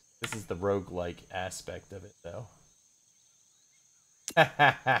want to do. This is the roguelike aspect of it, though.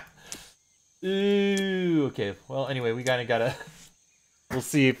 Ooh, okay. Well, anyway, we kind of gotta... We'll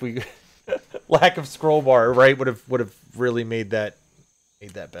see if we... Lack of scroll bar, right? Would have really made that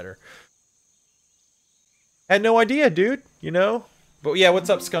better. Had no idea, dude. You know. But yeah, what's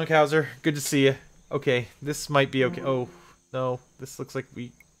up, Skunkhauser? Good to see you. Okay, this might be okay. Oh no, this looks like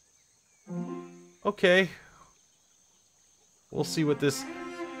we. Okay. We'll see what this.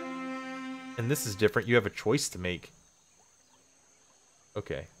 And this is different. You have a choice to make.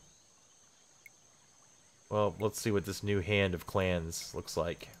 Okay. Well, let's see what this new hand of clans looks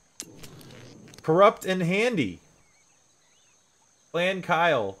like. Corrupt and Handy. Clan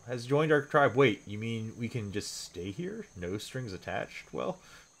Kyle has joined our tribe. Wait, you mean we can just stay here? No strings attached? Well,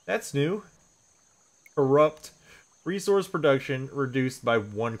 that's new. Corrupt. Resource production reduced by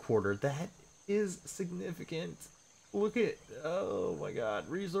 1/4. That is significant. Look at... Oh my god.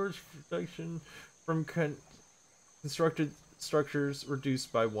 Resource production from constructed structures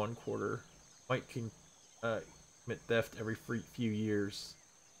reduced by 1/4. Might commit theft every few years.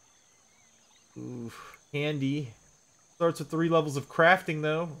 Oof. Handy. Starts with 3 levels of crafting,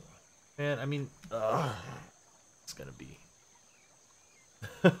 though. Man, I mean, it's gonna be.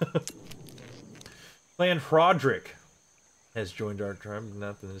 Clan Frodrick has joined our tribe.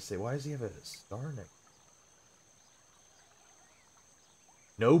 Nothing to say. Why does he have a star neck?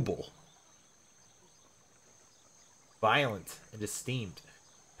 Noble. Violent and esteemed.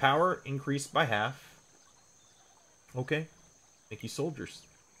 Power increased by half. Okay. Thank you, soldiers.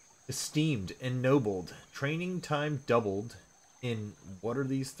 Esteemed, ennobled. Training time doubled. In what are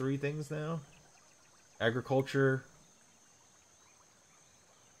these 3 things now? Agriculture.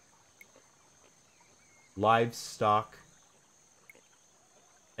 Livestock.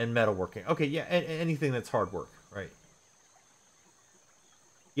 And metalworking. Okay, yeah, anything that's hard work, right?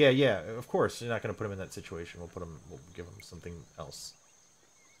 Yeah, of course. You're not going to put him in that situation. We'll give him something else.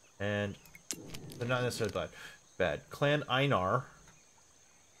 And, but not necessarily bad. Clan Einar.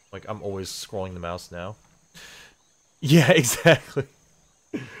 Like, I'm always scrolling the mouse now. Yeah, exactly.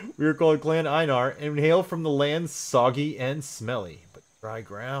 We are called Clan Einar and hail from the land soggy and smelly. But dry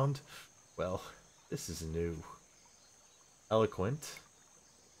ground? Well, this is new. Eloquent.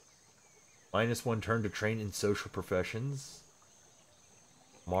 -1 turn to train in social professions.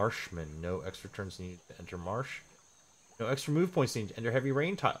 Marshman. No extra turns needed to enter marsh. No extra move points needed to enter heavy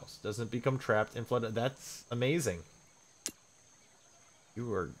rain tiles. Doesn't become trapped in flood. That's amazing.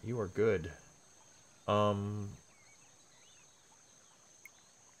 You are good.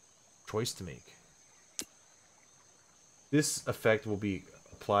 Choice to make. This effect will be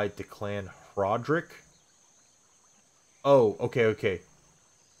applied to Clan Frodrick. Oh, okay.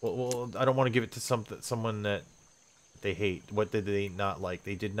 Well, I don't want to give it to someone that they hate. What did they not like?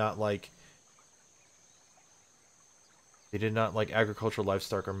 They did not like agricultural,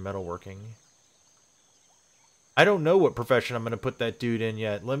 livestock, or metalworking. I don't know what profession I'm going to put that dude in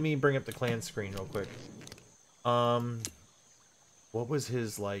yet. Let me bring up the clan screen real quick. What was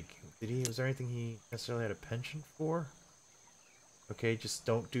his, like... Was there anything he necessarily had a penchant for? Okay, just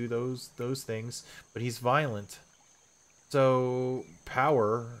don't do those things. But he's violent. So,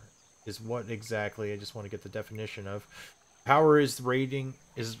 power is what exactly? I just want to get the definition of. Power is rating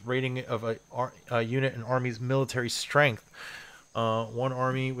of a unit in army's military strength. One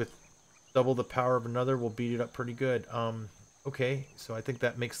army with double the power of another will beat it up pretty good. Okay, so I think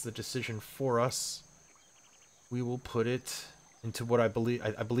that makes the decision for us. We will put it into what I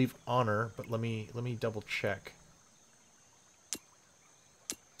believe honor, but let me double check.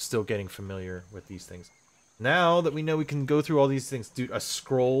 Still getting familiar with these things. Now that we know we can go through all these things, dude, a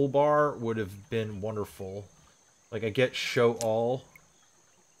scroll bar would have been wonderful. Like, I get show all.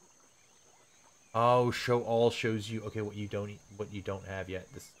 Oh, show all shows you what you don't have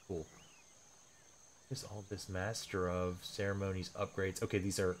yet. This is cool. Is all this master of ceremonies upgrades? Okay,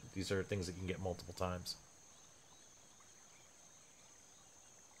 these are things that you can get multiple times.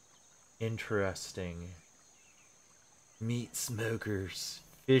 Interesting. Meat smokers,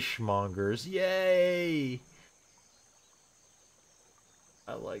 fishmongers, yay!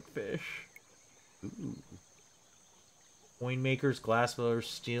 I like fish. Ooh. Coin makers, glass blowers,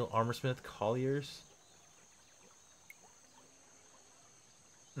 steel, armorsmith, colliers.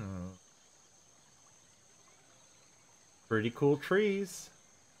 Pretty cool trees.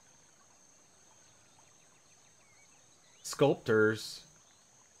 Sculptors.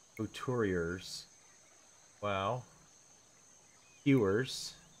 Couturiers. Wow.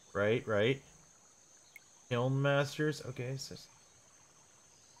 Hewers. Right. Kiln masters. Okay, so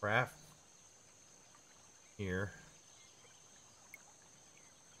craft here.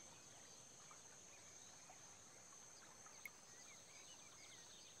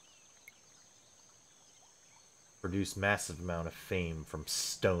 Produce massive amount of fame from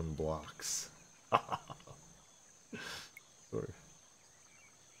stone blocks. Sure.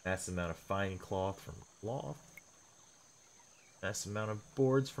 Massive amount of fine cloth from cloth. Massive amount of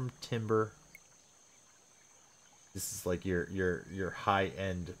boards from timber. This is like your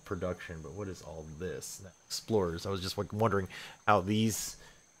high-end production, but what is all this? Explorers. I was just like wondering how these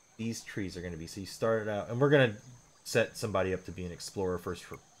trees are going to be. So you started out, and we're going to set somebody up to be an explorer first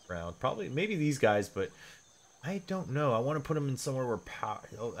round. Probably, maybe these guys, but I don't know. I want to put him in somewhere where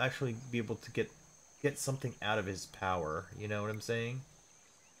he'll actually be able to get something out of his power. You know what I'm saying?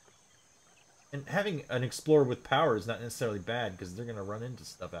 And having an explorer with power is not necessarily bad, because they're going to run into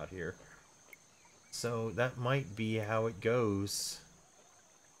stuff out here. So that might be how it goes.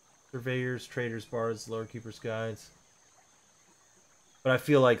 Surveyors, traders, bards, lore keepers, guides. But I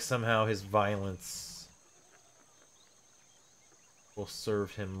feel like somehow his violence will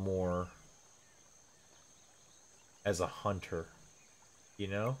serve him more as a hunter, you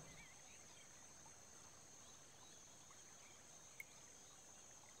know?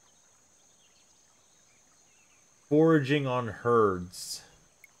 Foraging on herds.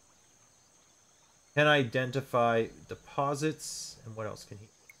 Can identify deposits, and what else can he?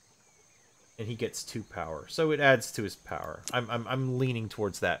 And he gets 2 power, so it adds to his power. I'm leaning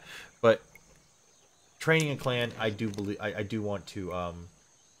towards that, but training a clan, I do believe I do want to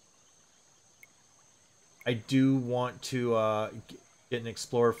get an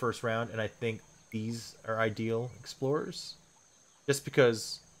explorer first round, and I think these are ideal explorers, just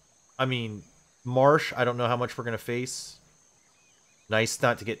because, I mean, marsh, I don't know how much we're gonna face. Nice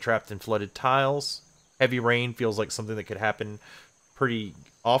not to get trapped in flooded tiles. Heavy rain feels like something that could happen pretty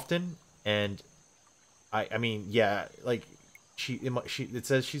often. And I mean, yeah, like it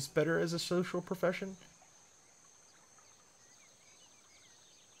says she's better as a social profession.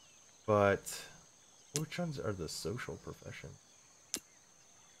 But which ones are the social profession?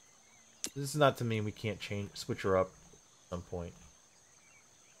 This is not to mean we can't switch her up at some point.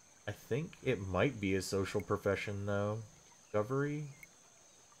 I think it might be a social profession though. Discovery.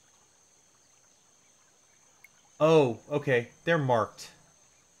 Oh, okay. They're marked.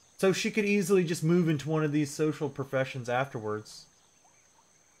 So she could easily just move into one of these social professions afterwards.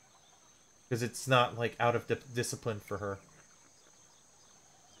 Because it's not, like, out of discipline for her.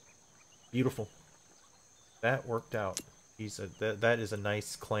 Beautiful. That worked out. That is a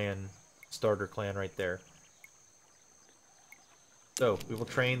nice clan, starter clan right there. So, we will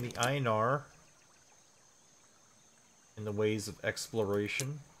train the Einar in the ways of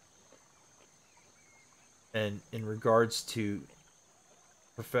exploration. And in regards to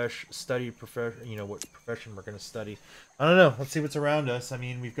you know, what profession we're going to study. I don't know. Let's see what's around us. I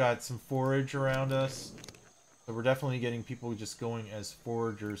mean, we've got some forage around us. So we're definitely getting people just going as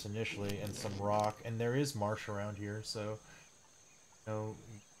foragers initially, and some rock. And there is marsh around here, so, you know,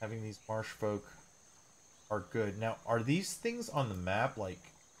 having these marsh folk are good. Now, are these things on the map, like...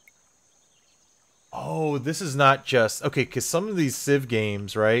 Oh, this is not just... Okay, because some of these Civ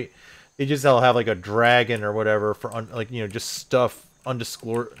games, right? They just all have, like, a dragon or whatever for, like, you know, just stuff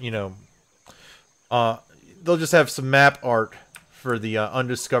undisclosed, you know. They'll just have some map art for the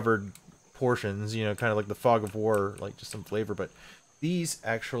undiscovered portions, you know, kind of like the Fog of War, like just some flavor. But these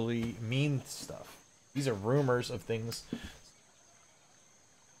actually mean stuff. These are rumors of things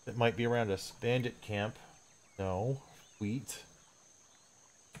that might be around us. Bandit camp. No. Wheat.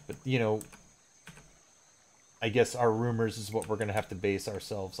 But, you know, I guess our rumors is what we're going to have to base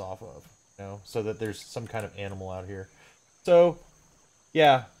ourselves off of, you know, so that there's some kind of animal out here. So,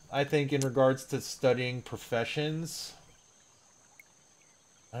 yeah, I think in regards to studying professions,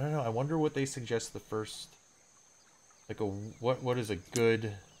 I don't know, I wonder what they suggest the first, like, what is a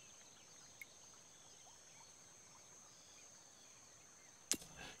good...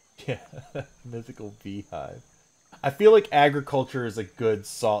 Yeah, mythical beehive. I feel like agriculture is a good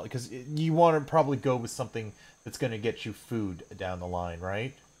solid, because you want to probably go with something that's going to get you food down the line,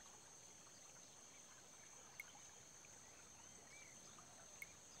 right?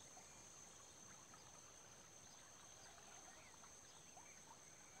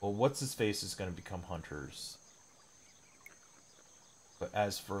 Well, what's-his-face is going to become hunters. But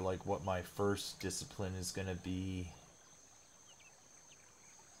as for, like, what my first discipline is going to be...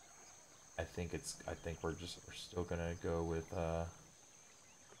 I think we're still gonna go with I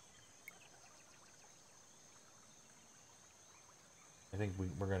think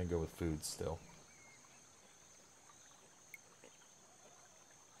we're gonna go with food still.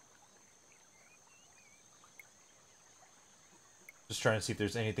 Just trying to see if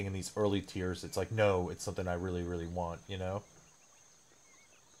there's anything in these early tiers. It's like, no, it's something I really want, you know?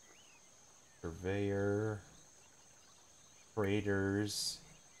 Surveyor. traders.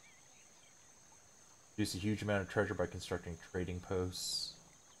 Produce a huge amount of treasure by constructing trading posts.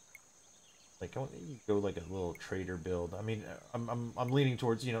 Like, you go like a little trader build. I mean, I'm leaning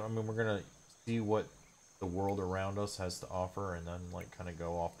towards, you know, I mean, we're gonna see what the world around us has to offer, and then like kind of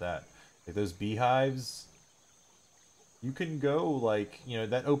go off that. Like those beehives, you can go like, you know,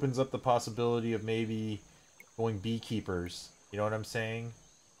 that opens up the possibility of maybe going beekeepers. You know what I'm saying?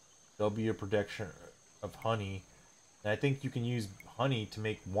 There'll be a production of honey, and I think you can use honey to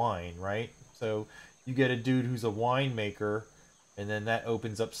make wine, right? So you get a dude who's a winemaker, and then that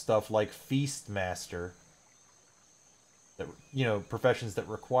opens up stuff like feast master. That, you know, professions that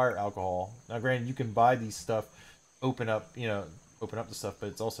require alcohol. Now, granted, you can buy these stuff, open up, you know, open up the stuff, but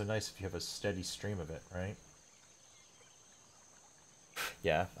it's also nice if you have a steady stream of it, right?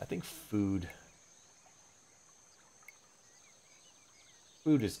 Yeah, I think food.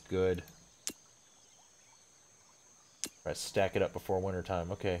 Food is good. Try to stack it up before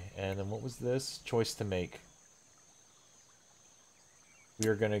wintertime. Okay, and then what was this? Choice to make. We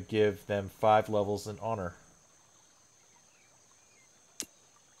are going to give them 5 levels in honor.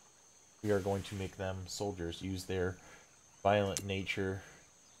 We are going to make them soldiers. Use their violent nature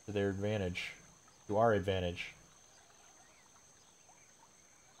to their advantage. To our advantage.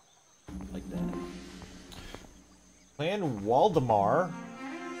 Like that. Clan Waldemar,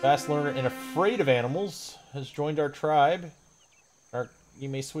 fast learner and afraid of animals, has joined our tribe. You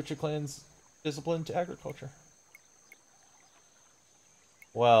may switch a clan's discipline to agriculture.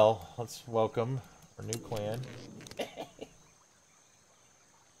 Well, let's welcome our new clan.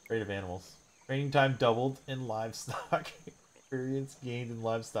 Afraid of animals. Training time doubled in livestock. Experience gained in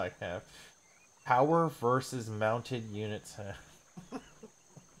livestock half. Power versus mounted units half.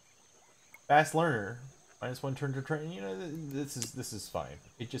 Fast learner. -1 turn to train. You know, this is fine.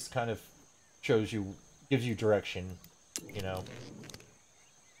 It just kind of shows you, gives you direction. You know.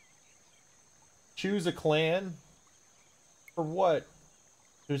 Choose a clan. For what?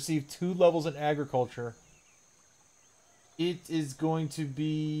 To receive 2 levels in agriculture. It is going to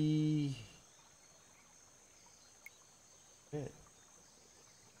be...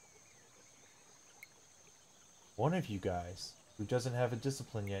 one of you guys who doesn't have a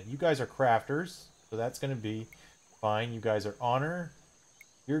discipline yet. You guys are crafters, so that's going to be fine. You guys are honor.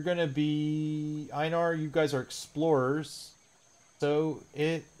 You're going to be Einar. You guys are explorers. So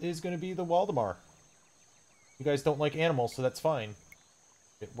it is going to be the Waldemar. You guys don't like animals, so that's fine.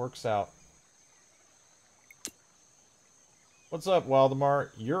 It works out. What's up, Waldemar?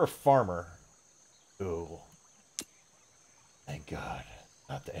 You're a farmer. Ooh. Thank God.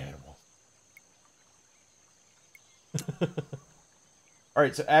 Not the animals.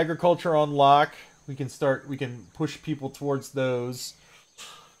 Alright, so agriculture on lock. We can push people towards those.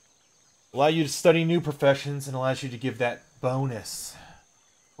 Allow you to study new professions and allows you to give that bonus.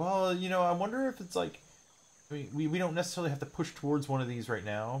 Well, you know, I wonder if it's like... I mean, we don't necessarily have to push towards one of these right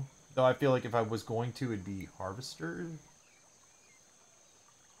now. Though I feel like if I was going to, it'd be harvesters.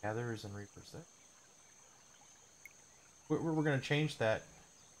 Gatherers and reapers. We're going to change that.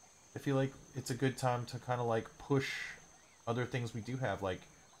 I feel like it's a good time to kind of like push other things we do have. Like,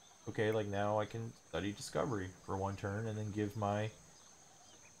 okay, like now I can study discovery for 1 turn and then give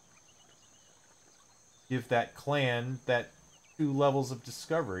that clan that 2 levels of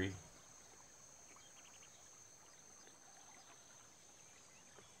discovery.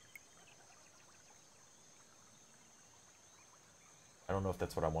 I don't know if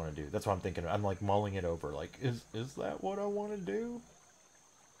that's what I want to do. That's what I'm thinking. I'm like mulling it over. Like, is that what I want to do?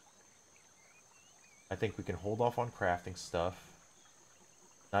 I think we can hold off on crafting stuff.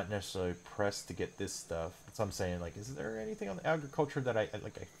 Not necessarily press to get this stuff. That's what I'm saying. Like, is there anything on the agriculture that I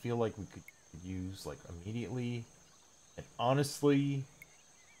feel like we could use like immediately? And honestly,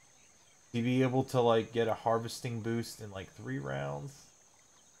 to be able to like get a harvesting boost in like 3 rounds.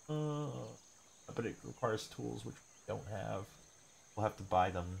 But it requires tools which we don't have. We'll have to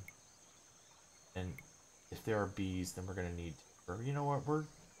buy them. And if there are bees, then we're gonna need... Or, you know what, we're...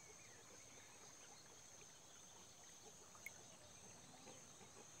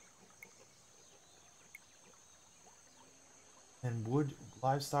 And wood,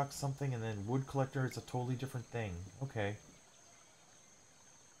 livestock something, and then wood collector is a totally different thing. Okay.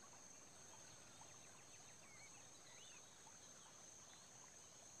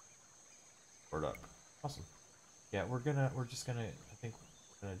 Word up. Awesome. Yeah, we're just gonna, I think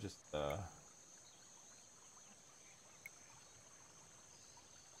we're gonna just,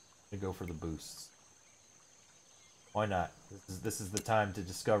 go for the boosts. Why not? This is the time to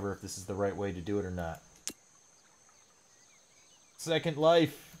discover if this is the right way to do it or not. Second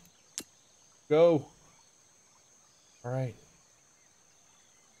life. Go. All right.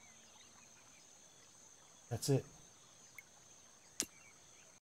 That's it.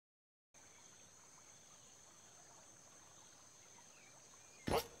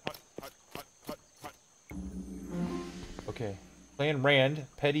 Okay. Clan Rand,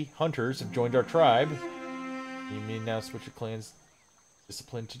 petty hunters have joined our tribe. You may now switch your clan's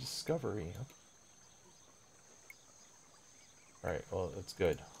discipline to discovery. Okay. Alright, well, that's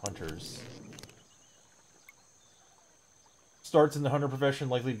good. Hunters. Starts in the hunter profession,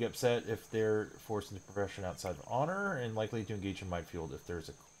 likely to get upset if they're forced into profession outside of honor, and likely to engage in minefield if there's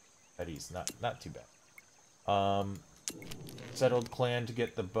a petties. Not too bad. Settled clan to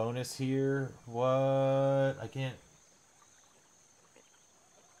get the bonus here. What? I can't.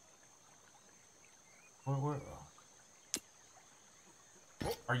 Where?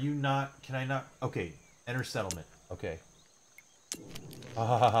 Are you not? Can I not? Okay. Enter settlement. Okay.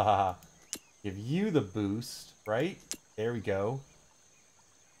 Give you the boost, right? There we go.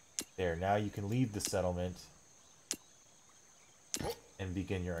 There, now you can leave the settlement and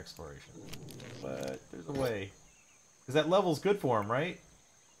begin your exploration. But there's a way. Because that level's good for him, right?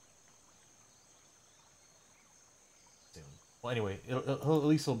 Soon. Well, anyway, at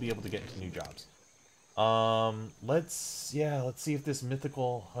least he'll be able to get into new jobs. Let's see if this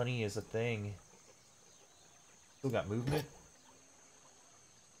mythical honey is a thing. Still got movement.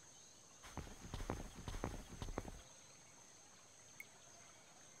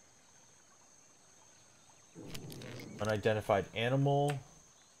 Unidentified animal.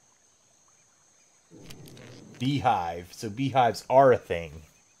 Beehive. So beehives are a thing.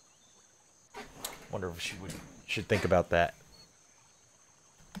 Wonder if she should think about that.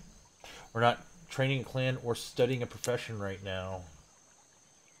 We're not training a clan or studying a profession right now.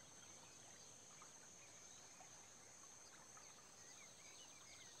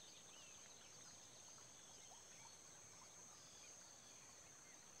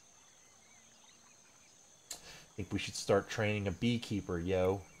 I think we should start training a beekeeper,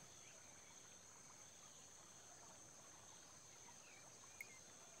 yo.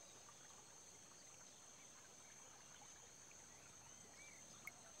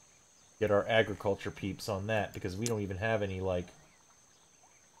 Get our agriculture peeps on that, because we don't even have any, like,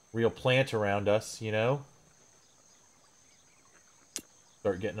 real plant around us, you know?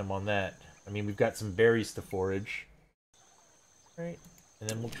 Start getting them on that. I mean, we've got some berries to forage. Right? And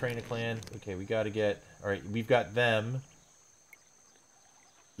then we'll train a clan. Okay, we gotta get... Alright, we've got them.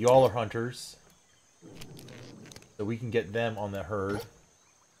 You all are hunters. So we can get them on the herd.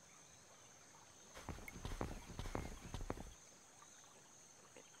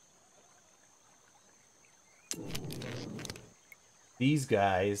 These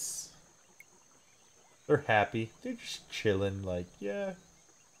guys... They're happy. They're just chilling, like, yeah.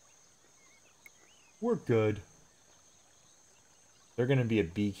 We're good. They're going to be a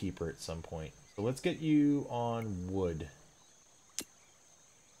beekeeper at some point. So let's get you on wood.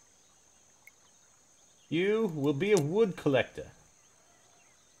 You will be a wood collector.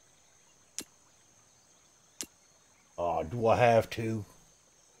 Oh, do I have to?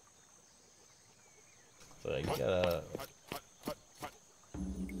 So you gotta...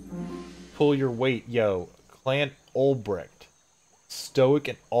 Pull your weight, yo. Clan Olbrecht. Stoic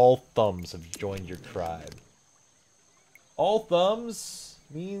and All Thumbs have joined your tribe. All Thumbs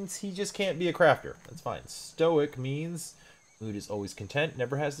means he just can't be a crafter. That's fine. Stoic means mood is always content,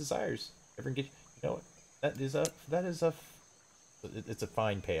 never has desires. Never engage. You know what? It's a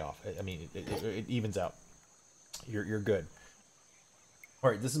fine payoff. I mean, it evens out. You're good.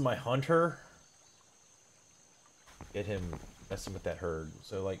 All right, this is my hunter. Get him messing with that herd.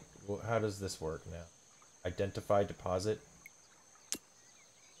 So, like, how does this work now? Identify deposit.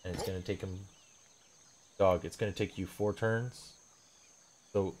 And it's going to take him... Dog, it's going to take you 4 turns.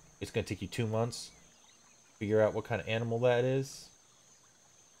 So, it's going to take you 2 months. Figure out what kind of animal that is.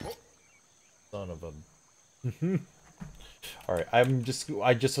 Son of a... Alright, I just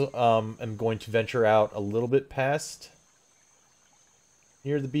am going to venture out a little bit past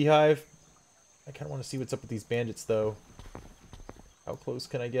near the beehive. I kind of want to see what's up with these bandits, though. How close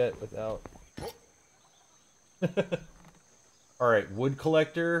can I get without... Alright, wood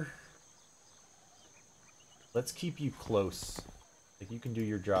collector. Let's keep you close. Like, you can do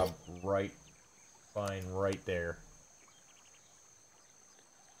your job right fine right there.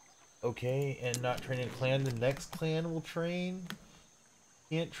 Okay, and not training a clan. The next clan will train.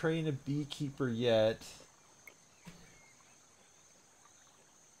 Can't train a beekeeper yet.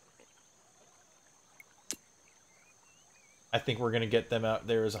 I think we're going to get them out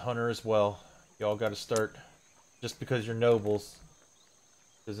there as a hunter as well. Y'all got to start. Just because you're nobles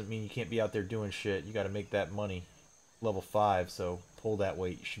doesn't mean you can't be out there doing shit. You got to make that money. Level 5, so pull that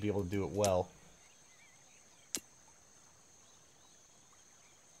weight. You should be able to do it well.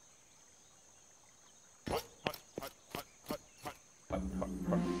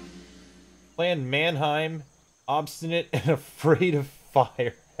 Clan Mannheim, obstinate and afraid of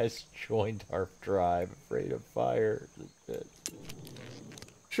fire, has joined our tribe. Afraid of fire.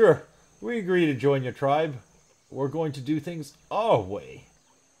 Sure, we agree to join your tribe. We're going to do things our way.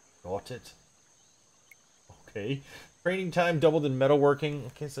 Got it. Okay. Training time doubled in metalworking.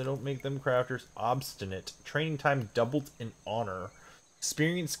 Okay, so don't make them crafters. Obstinate. Training time doubled in honor.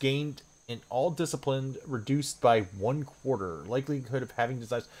 Experience gained in all disciplines reduced by 1/4. Likelihood of having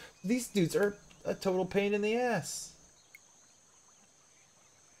desires. These dudes are a total pain in the ass.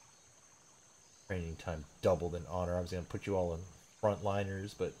 Training time doubled in honor. I was going to put you all in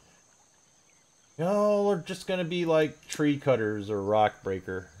frontliners, but no, we're just going to be like tree cutters or rock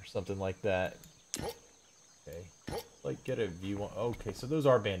breaker or something like that. Okay. Like, get a view on... Okay, so those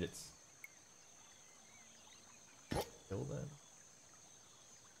are bandits. Kill them.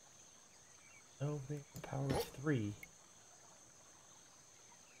 No, we have the power of 3.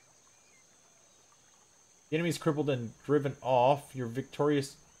 The enemy is crippled and driven off. Your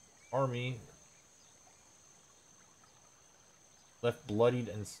victorious army left bloodied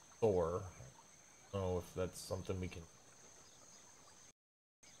and sore. I don't know if that's something we can...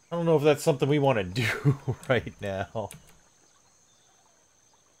 I don't know if that's something we want to do right now.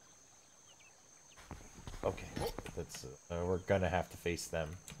 Okay, that's we're gonna have to face them.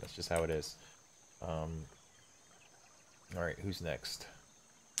 That's just how it is. All right, who's next?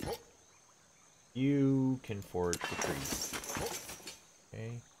 You can forge the trees.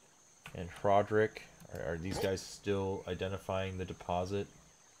 Okay, and Roderick, are these guys still identifying the deposit?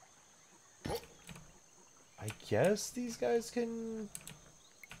 I guess these guys can.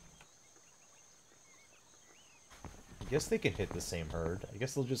 I guess they can hit the same herd. I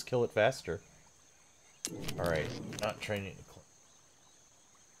guess they'll just kill it faster. Alright, not training.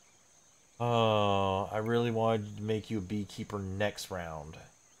 Oh, I really wanted to make you a beekeeper next round.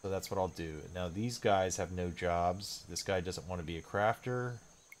 So that's what I'll do. Now these guys have no jobs. This guy doesn't want to be a crafter.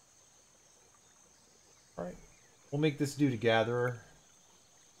 Alright. We'll make this dude a gatherer.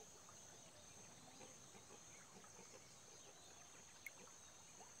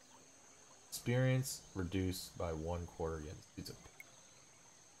 Experience reduced by 1/4 again.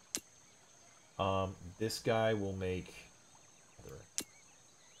 This guy will make...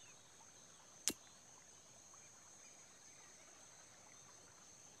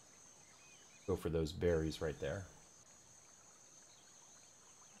 Go for those berries right there.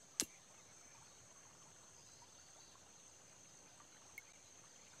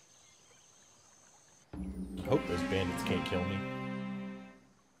 I hope those bandits can't kill me.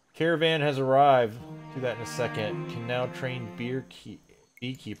 Caravan has arrived. Do that in a second. Can now train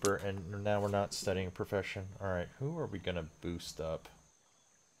beekeeper, and now we're not studying a profession. Alright, who are we gonna boost up?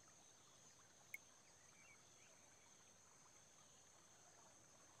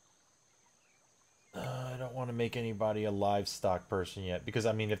 I don't want to make anybody a livestock person yet, because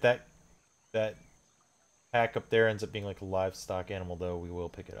I mean, if that pack up there ends up being like a livestock animal, though, we will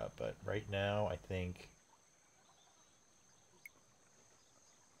pick it up. But right now, I think...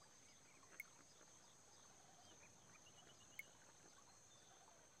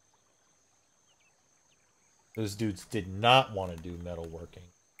 Those dudes did not want to do metalworking.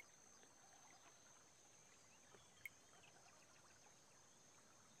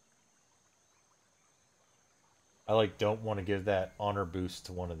 I like don't want to give that honor boost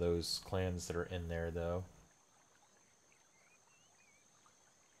to one of those clans that are in there though.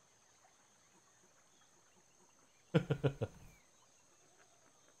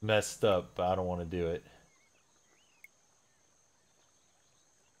 Messed up, but I don't want to do it.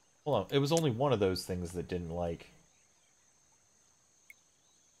 Hold on, it was only one of those things that didn't like.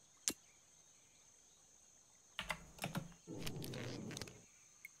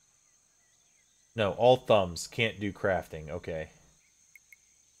 No, all thumbs can't do crafting. Okay.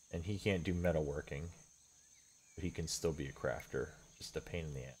 And he can't do metalworking. But he can still be a crafter. Just a pain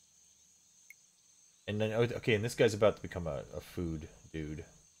in the ass. And then, okay, and this guy's about to become a food dude.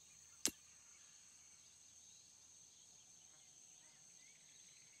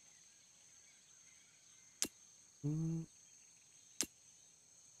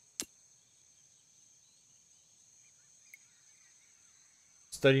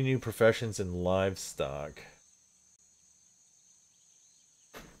 Study new professions in livestock.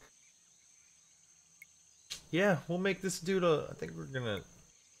 Yeah, we'll make this dude a... I think we're gonna... I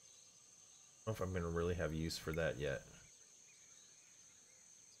don't know if I'm gonna really have use for that yet.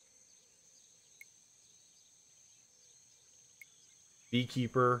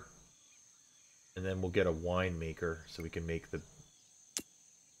 Beekeeper. And then we'll get a winemaker so we can make the...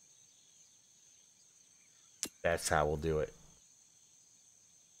 That's how we'll do it.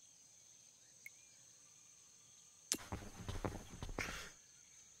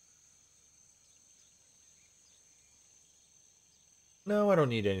 No, I don't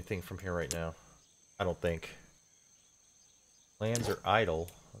need anything from here right now. I don't think. Lands are idle.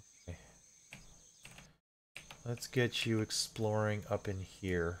 Okay. Let's get you exploring up in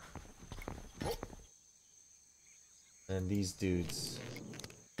here. And these dudes.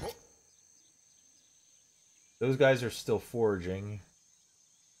 Those guys are still foraging.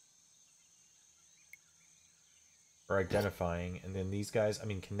 Or identifying. And then these guys, I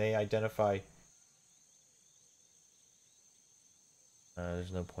mean, can they identify?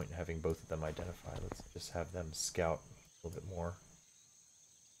 There's no point in having both of them identify. Let's just have them scout a little bit more.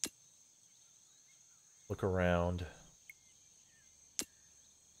 Look around.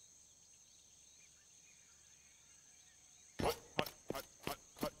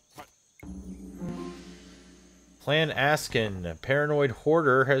 Clan Askin, Paranoid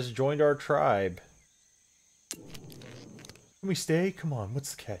Hoarder, has joined our tribe. Can we stay? Come on,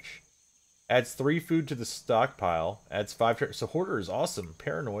 what's the catch? Adds 3 food to the stockpile. Adds 5... So Hoarder is awesome.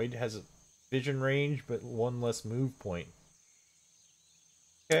 Paranoid has a vision range, but 1 less move point.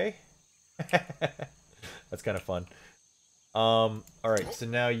 Okay. That's kind of fun. Alright, so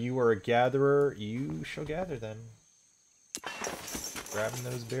now you are a gatherer. You shall gather then. Grabbing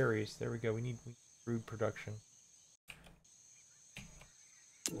those berries. There we go. We need food production.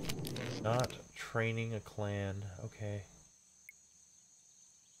 Not training a clan. Okay.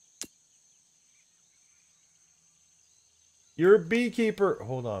 You're a beekeeper.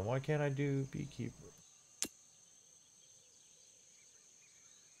 Hold on. Why can't I do beekeeper?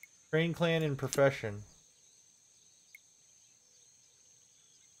 Train clan in profession.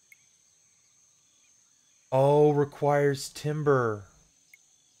 Oh, requires timber.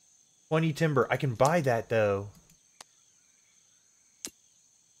 20 timber. I can buy that though.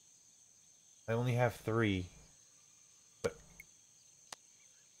 I only have 3. But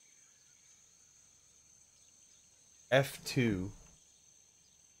F2.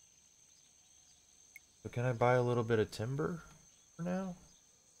 So can I buy a little bit of timber for now?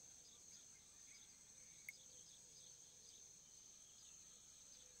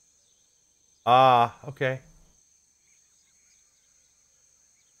 Ah, okay.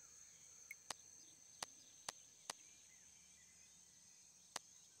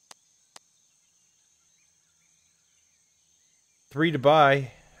 $3 to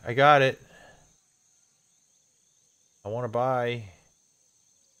buy. I got it. I want to buy.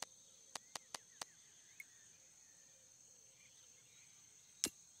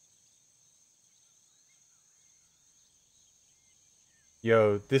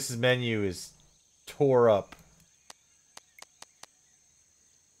 Yo, this menu is tore up.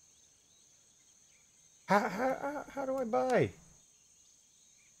 How do I buy?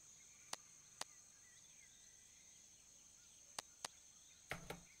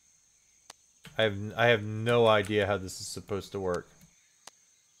 I have no idea how this is supposed to work.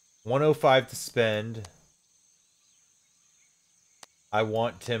 105 to spend. I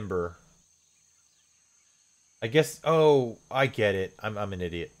want timber. I guess. Oh, I get it. I'm an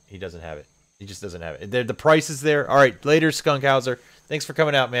idiot. He doesn't have it. He just doesn't have it. The price is there. All right, later, Skunkhauser. Thanks for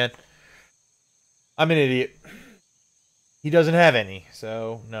coming out, man. I'm an idiot. He doesn't have any,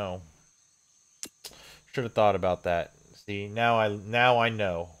 so no. Should have thought about that. See, now I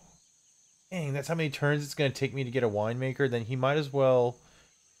know. Dang, that's how many turns it's going to take me to get a winemaker. Then he might as well...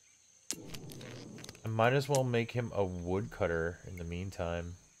 I might as well make him a woodcutter in the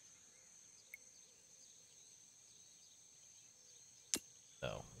meantime.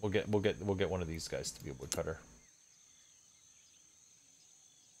 No, we'll get one of these guys to be a woodcutter.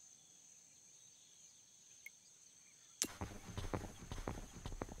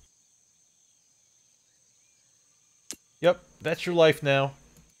 Yep, that's your life now.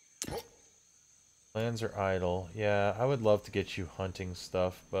 Lands are idle. Yeah, I would love to get you hunting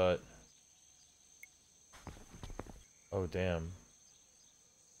stuff, but... Oh, damn.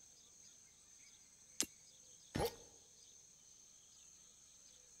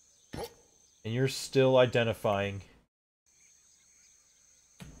 And you're still identifying.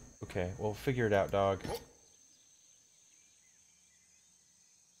 Okay, well, figure it out, dog.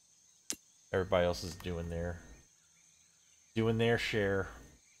 Everybody else is doing their share.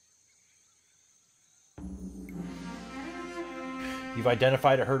 You've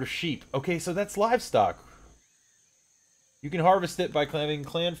identified a herd of sheep. Okay, so that's livestock. You can harvest it by having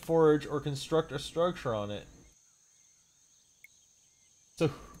clan forage or construct a structure on it. So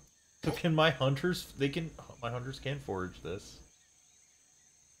can my hunters? My hunters can forage this.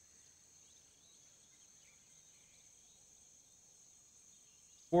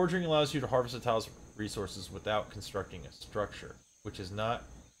 Foraging allows you to harvest a tile's resources without constructing a structure, which is not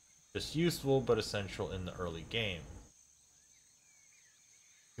just useful but essential in the early game.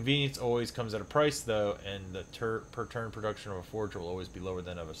 Convenience always comes at a price, though, and the per turn production of a forge will always be lower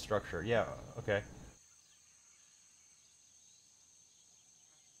than of a structure. Yeah, okay.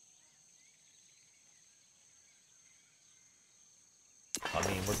 I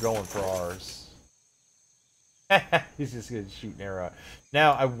mean, we're going for ours. He's just going to shoot an arrow.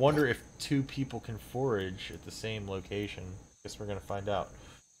 Now, I wonder if two people can forage at the same location. Guess we're going to find out.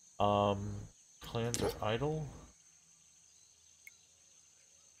 Clans are idle.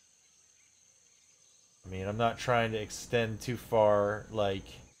 I mean, I'm not trying to extend too far, like,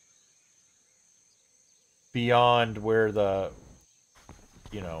 beyond where the,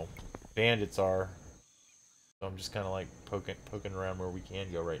 you know, bandits are. So I'm just kind of like poking around where we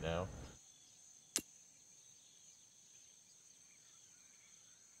can go right now.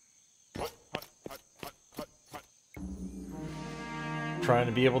 Trying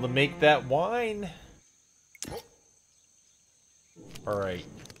to be able to make that wine. Alright.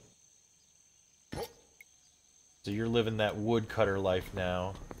 So you're living that woodcutter life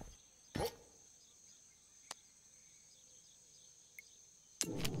now.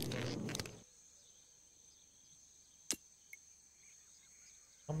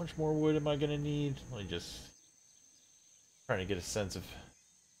 How much more wood am I gonna need? Let me just trying to get a sense of.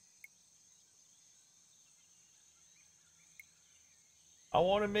 I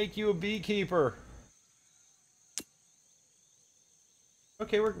want to make you a beekeeper.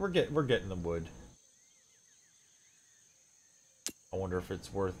 Okay, we're getting the wood. I wonder if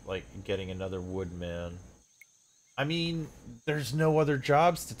it's worth like getting another woodman. I mean, there's no other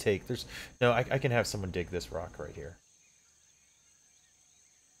jobs to take. There's no. I can have someone dig this rock right here.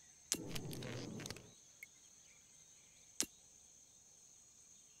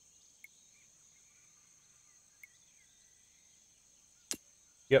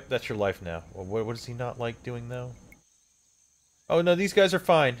 Yep, that's your life now. Well, what does he not like doing though? Oh no, these guys are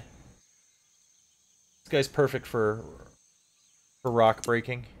fine. This guy's perfect for rock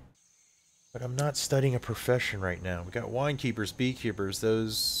breaking. But I'm not studying a profession right now. We got winekeepers, beekeepers,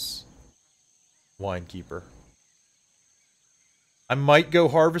 those... Winekeeper. I might go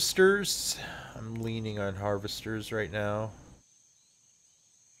harvesters. I'm leaning on harvesters right now.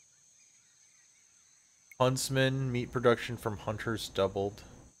 Huntsman, meat production from hunters doubled.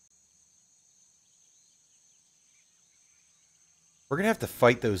 We're gonna have to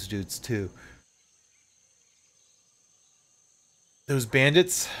fight those dudes too. Those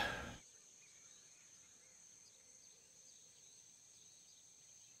bandits.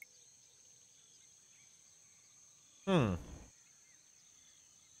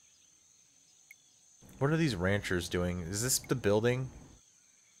 What are these ranchers doing? Is this the building?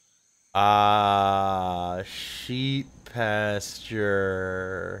 Ah, sheep pasture.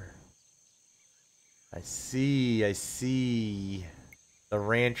 I see, I see. The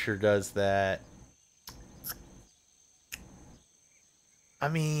rancher does that. I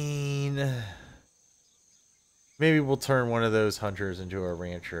mean, maybe we'll turn one of those hunters into a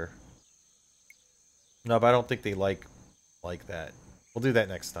rancher. No, but I don't think they like that. We'll do that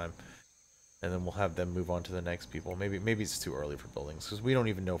next time. And then we'll have them move on to the next people. Maybe it's too early for buildings, because we don't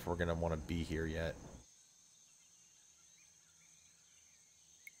even know if we're going to want to be here yet.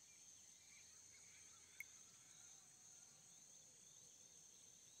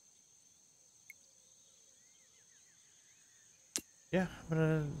 Yeah,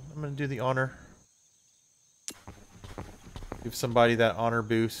 I'm gonna do the honor. Give somebody that honor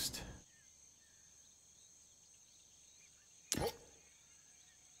boost.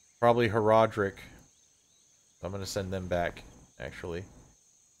 Probably Herodric. I'm gonna send them back, actually.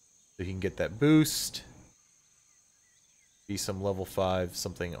 So he can get that boost. Be some level 5,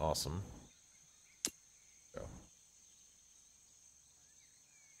 something awesome. Go.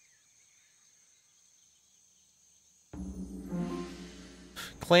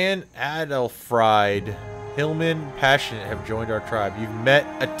 Clan Adelfried, Hillman, Passionate have joined our tribe. You've met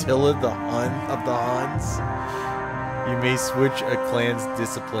Attila the Hun of the Huns. You may switch a clan's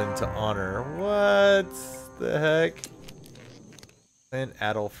discipline to honor. What the heck? Clan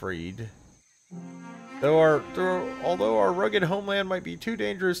Adelfried. Although our rugged homeland might be too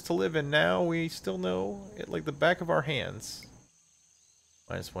dangerous to live in now, we still know it like the back of our hands.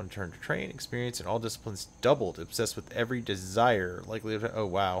 -1 turn to train, experience in all disciplines doubled, obsessed with every desire, likely to... Oh,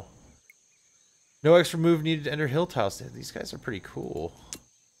 wow. No extra move needed to enter Hilltown. These guys are pretty cool.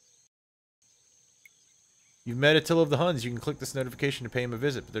 You've met Attila of the Huns. You can click this notification to pay him a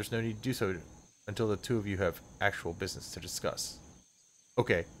visit, but there's no need to do so until the two of you have actual business to discuss.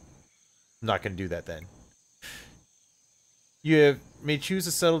 Okay. I'm not going to do that then. You may choose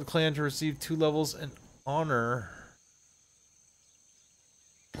a settled clan to receive 2 levels in honor.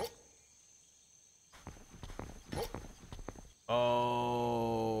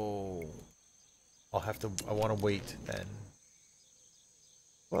 I want to wait then.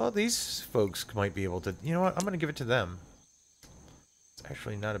 Well, these folks might be able to... You know what? I'm going to give it to them. It's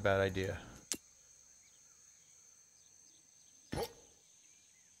actually not a bad idea.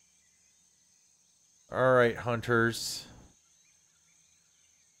 Alright, hunters.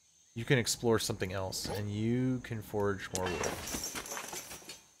 You can explore something else, and you can forge more wood.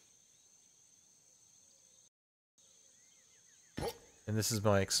 And this is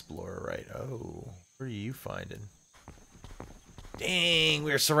my explorer, right? Oh, what are you finding? Dang,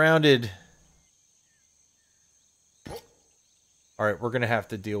 we're surrounded. Alright, we're gonna have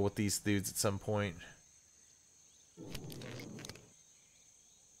to deal with these dudes at some point.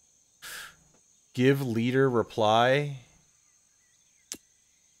 Give leader reply.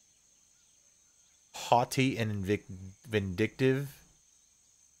 Haughty and vindictive.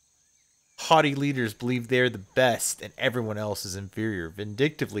 Haughty leaders believe they're the best and everyone else is inferior.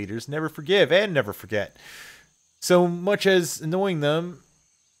 Vindictive leaders never forgive and never forget. So much as annoying them,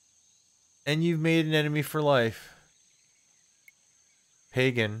 and you've made an enemy for life.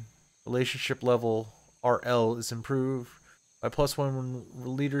 Pagan. Relationship level RL is improved by +1 when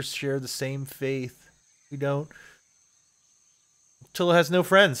leaders share the same faith. We don't. Attila has no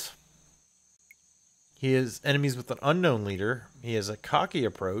friends. He has enemies with an unknown leader. He has a cocky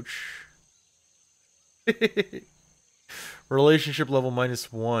approach. Relationship level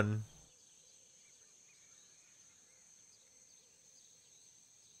 -1.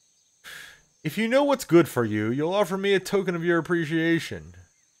 If you know what's good for you, you'll offer me a token of your appreciation.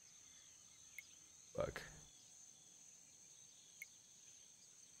 Fuck.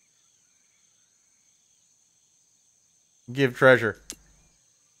 Give treasure.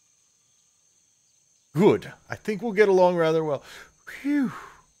 Good. I think we'll get along rather well. Phew.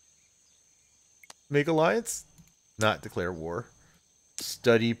 Make alliance? Not declare war.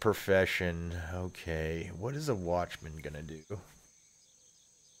 Study profession. Okay. What is a watchman gonna do?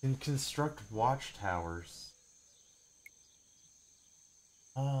 Can construct watchtowers.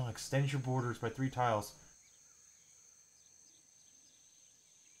 Oh, extend your borders by 3 tiles.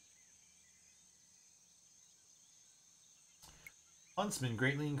 Huntsman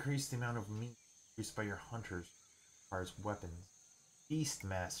greatly increase the amount of meat produced by your hunters. Requires weapons.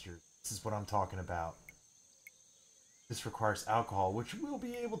 Beastmaster. This is what I'm talking about. This requires alcohol, which we'll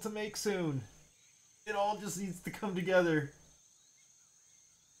be able to make soon. It all just needs to come together.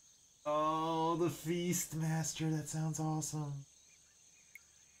 Oh, the Feastmaster. That sounds awesome.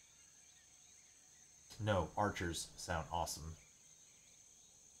 No, archers sound awesome.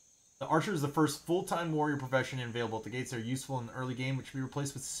 The archer is the first full-time warrior profession available at the gates. They're useful in the early game, which will be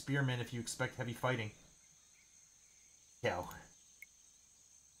replaced with spearmen if you expect heavy fighting. Yeah.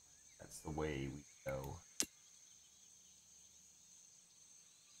 That's the way we go.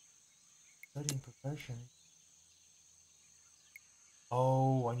 Studying profession.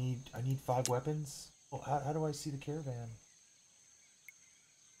 Oh, I need 5 weapons? Well, how do I see the caravan?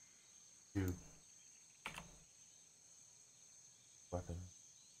 Dude. Weapon.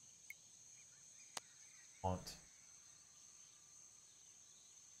 Want.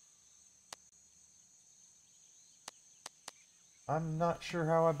 I'm not sure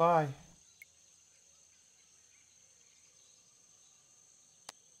how I buy.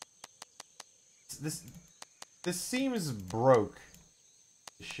 This seems broke.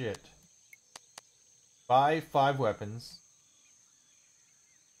 Shit. Buy 5 weapons.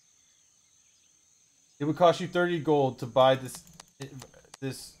 It would cost you 30 gold to buy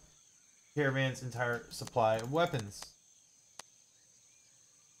this caravan's entire supply of weapons.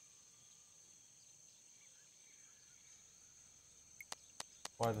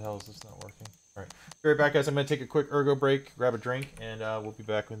 Why the hell is this not working? Alright. Be right back, guys. I'm going to take a quick ergo break, grab a drink, and we'll be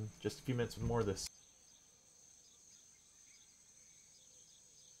back in just a few minutes with more of this.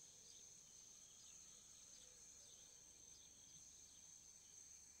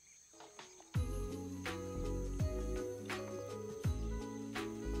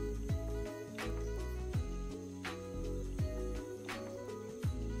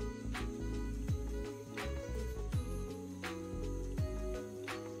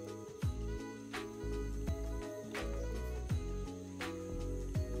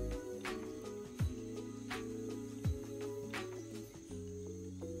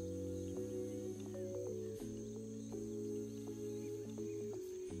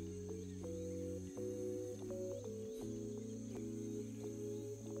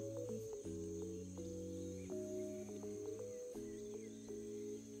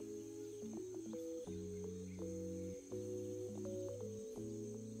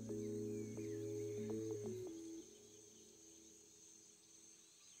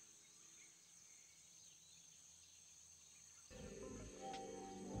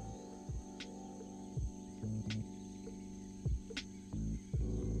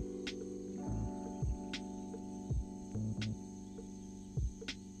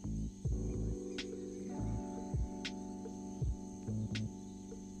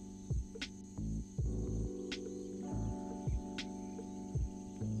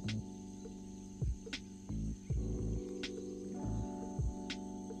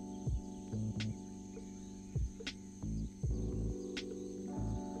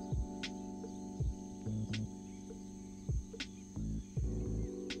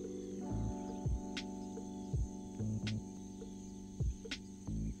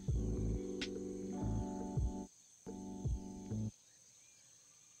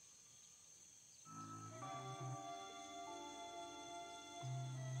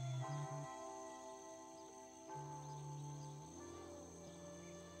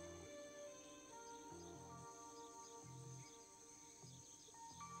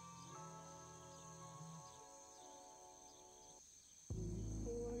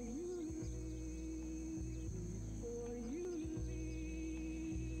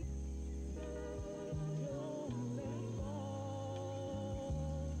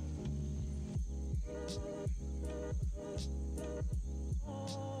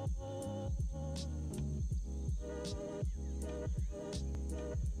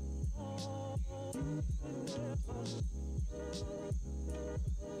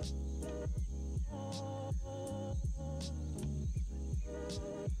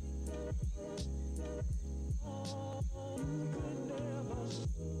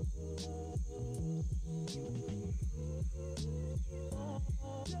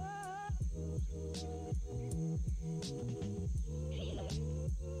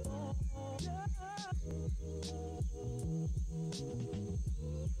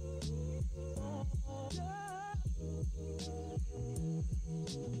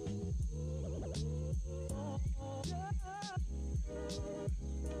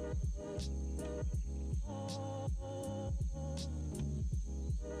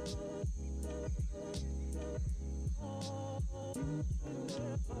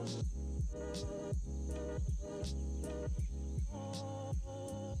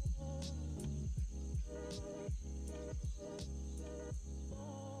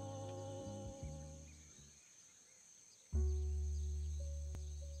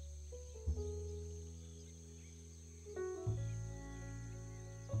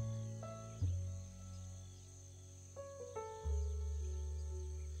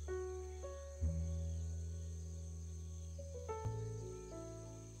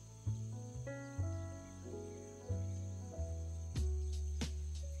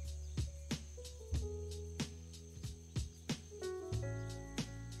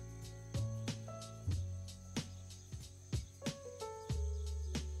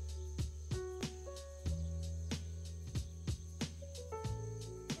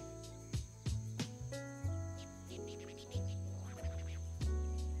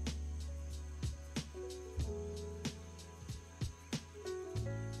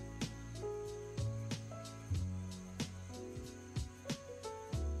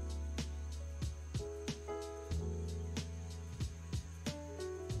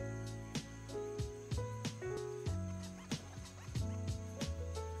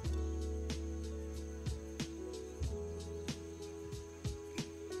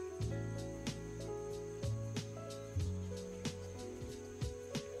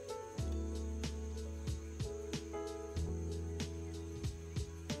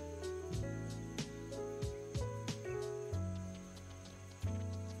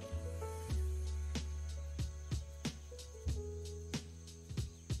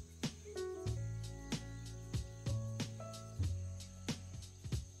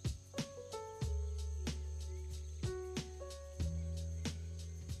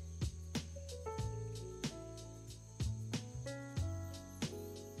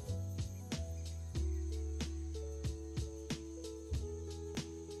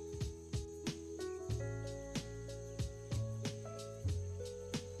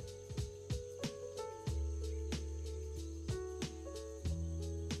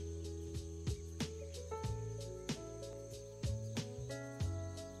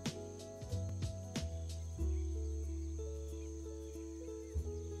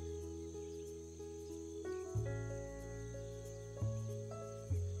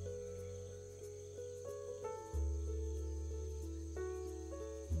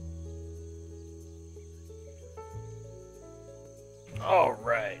 All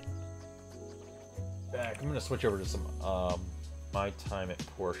right. Back. I'm gonna switch over to some my time at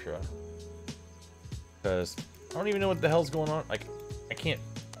Portia, because I don't even know what the hell's going on. Like, I can't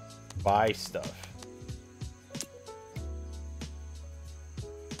buy stuff.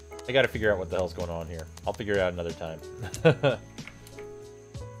 I gotta figure out what the hell's going on here. I'll figure it out another time.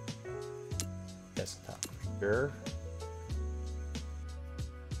 Desktop. Sure.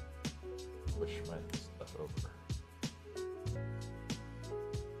 Push my stuff over.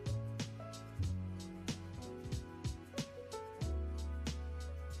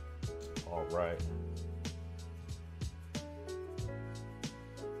 All right.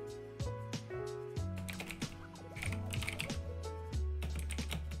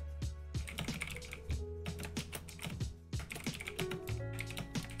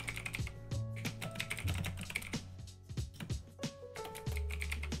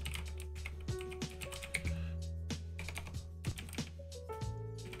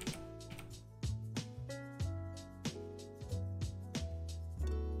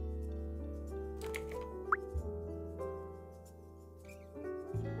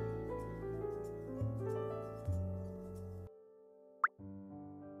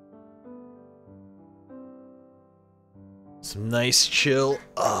 Some nice chill.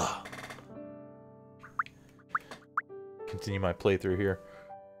 Continue my playthrough here.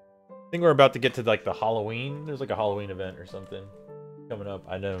 I think we're about to get to like the Halloween. There's like a Halloween event or something coming up.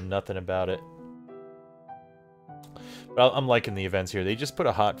 I know nothing about it. But I'm liking the events here. They just put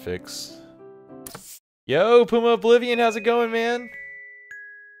a hot fix. Yo, Puma Oblivion, how's it going, man?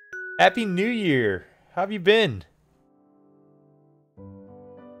 Happy New Year. How have you been?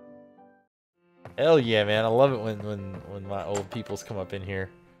 Hell yeah, man. I love it when my old peoples come up in here.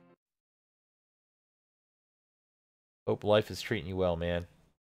 Hope life is treating you well, man.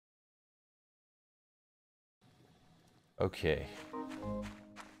 Okay.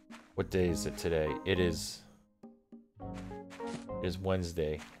 What day is it today? It is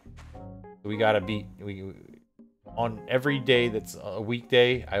Wednesday. We gotta beat... on every day that's a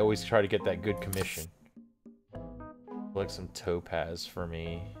weekday, I always try to get that good commission. Like some topaz for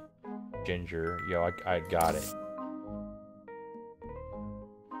me. Ginger. Yo, I got it.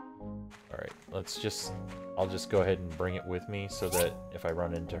 Alright, let's just... I'll just go ahead and bring it with me so that if I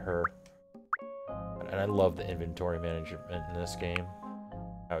run into her... And I love the inventory management in this game.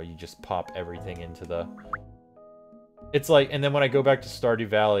 How you just pop everything into the... It's like... And then when I go back to Stardew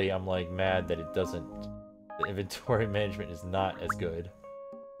Valley, I'm like mad that it doesn't... The inventory management is not as good.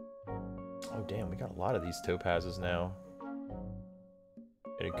 Oh damn, we got a lot of these topazes now.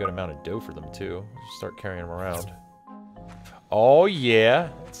 Get a good amount of dough for them too. Just start carrying them around. Oh yeah,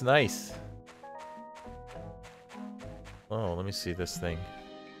 it's nice. Oh, let me see this thing.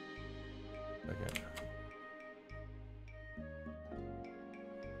 Okay.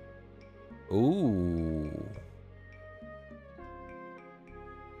 Ooh.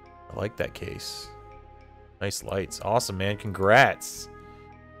 I like that case. Nice lights. Awesome, man. Congrats.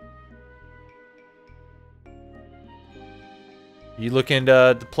 You looking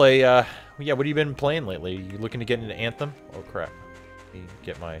to play, yeah, what have you been playing lately? You looking to get into Anthem? Oh, crap. Let me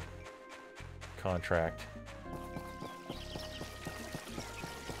get my contract.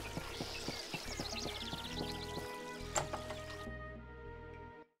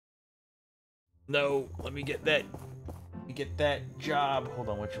 No, let me get that job. Hold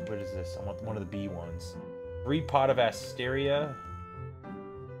on, what is this? I want one of the B ones. 3 pot of Asteria.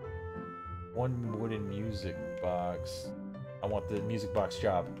 1 wooden music box. I want the music box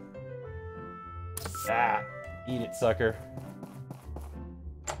job. Ah, eat it, sucker.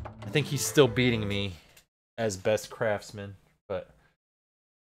 I think he's still beating me as best craftsman, but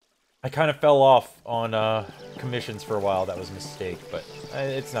I kind of fell off on commissions for a while. That was a mistake, but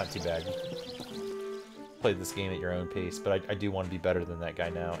it's not too bad. Play this game at your own pace, but I do want to be better than that guy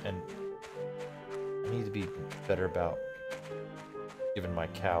now, and I need to be better about giving my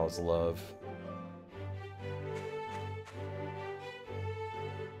cows love.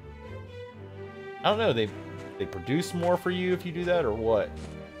 I don't know, they produce more for you if you do that, or what?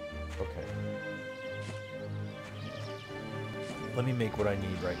 Okay. Let me make what I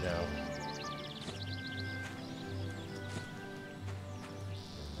need right now.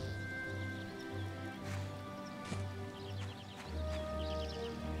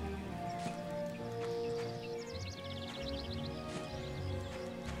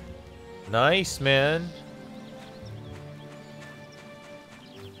 Nice, man.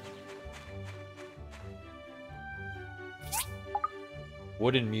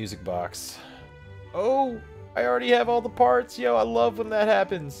 Wooden music box. Oh, I already have all the parts. Yo, I love when that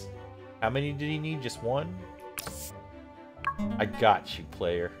happens. How many did he need? Just one? I got you,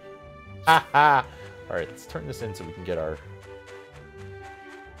 player. Ha ha! Alright, let's turn this in so we can get our...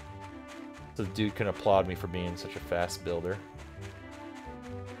 So the dude can applaud me for being such a fast builder.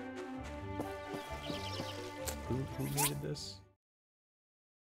 Who needed this?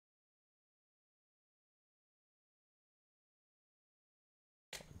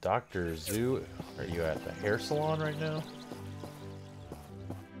 Dr. Zoo, are you at the hair salon right now?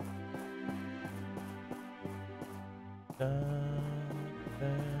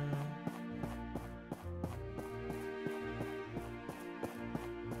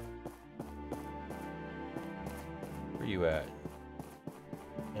 Where you at?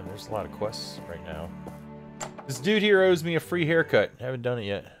 Man, there's a lot of quests right now. This dude here owes me a free haircut. Haven't done it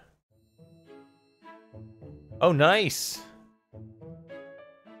yet. Oh, nice!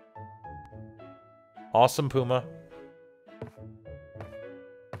 Awesome, Puma.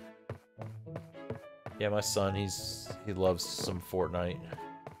 Yeah, my son, he loves some Fortnite.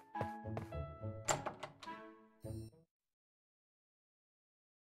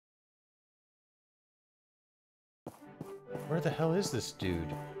 Where the hell is this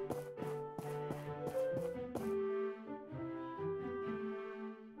dude?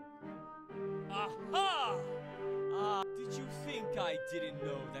 Aha! Did you think I didn't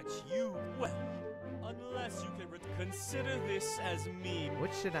know that you... Well, unless you can consider this as me.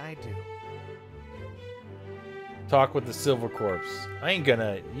 What should I do? Talk with the Silver Corpse. I ain't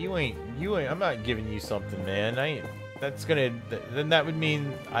gonna... You ain't... I'm not giving you something, man. I ain't... That's gonna... Then that would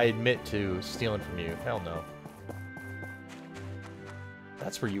mean I admit to stealing from you. Hell no.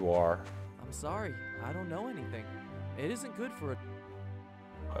 That's where you are. I'm sorry. I don't know anything. It isn't good for a...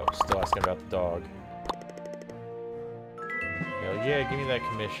 Oh, still asking about the dog. Hell yeah, give me that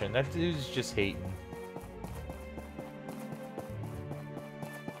commission. That dude's just hating.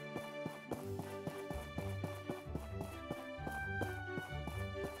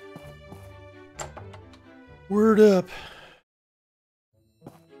 Word up.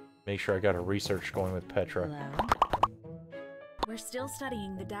 Make sure I got a research going with Petra. Hello? We're still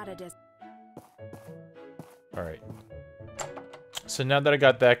studying the data disk. Alright. So now that I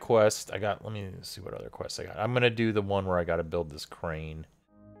got that quest, let me see what other quests I got. I'm gonna do the one where I gotta build this crane.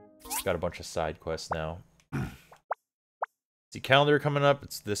 Got a bunch of side quests now. See, calendar coming up,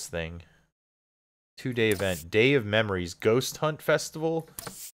 it's this thing. 2-day event. Day of Memories, Ghost Hunt Festival,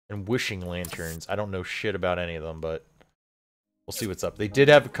 and Wishing Lanterns. I don't know shit about any of them, but we'll see what's up. They did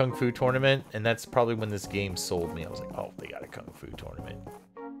have a Kung Fu tournament, and that's probably when this game sold me. I was like, oh, they got a Kung Fu tournament.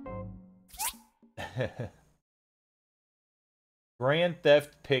 Grand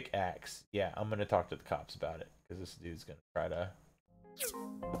Theft Pickaxe. Yeah, I'm gonna talk to the cops about it, because this dude's gonna try to...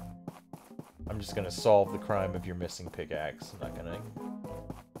 I'm just gonna solve the crime of your missing pickaxe. I'm not gonna...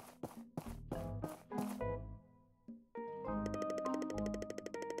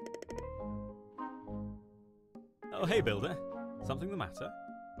 Oh, hey, Builder. Something the matter?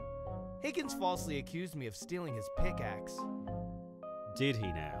 Higgins falsely accused me of stealing his pickaxe. Did he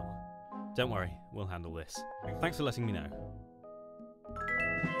now? Don't worry, we'll handle this. Thanks for letting me know.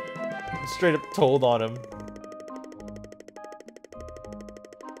 Straight up told on him.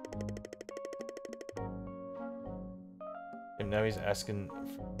 And now he's asking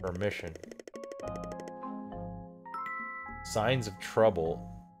for permission. Signs of trouble.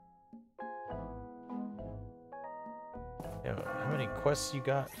 Yeah, how many quests you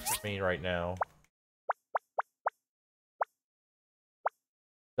got for me right now?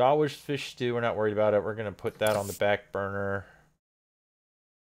 Dawish fish stew, we're not worried about it. We're gonna put that on the back burner.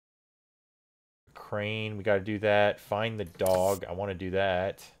 Crane, we gotta do that. Find the dog, I wanna do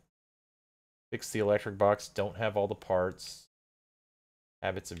that. Fix the electric box, don't have all the parts.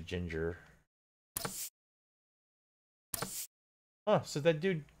 Habits of Ginger. Huh, so that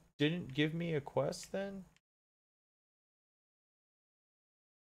dude didn't give me a quest then?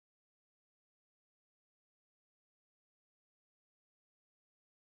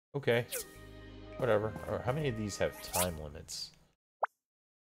 Okay. Whatever. How many of these have time limits?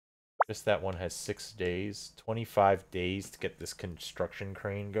 Just that one has 6 days. 25 days to get this construction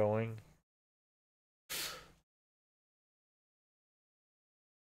crane going.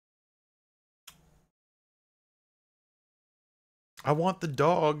 I want the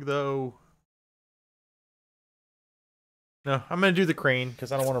dog, though. No, I'm going to do the crane,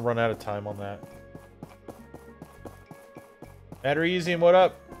 because I don't want to run out of time on that. Battery Easy, and what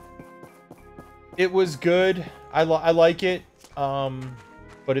up? It was good. I like it.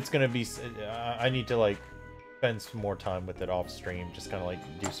 But it's going to be... I need to, like, spend some more time with it off stream. Just kind of,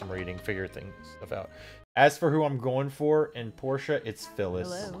 like, do some reading, figure stuff out. As for who I'm going for in Portia, it's Phyllis.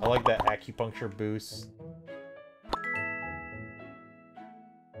 Hello. I like that acupuncture boost.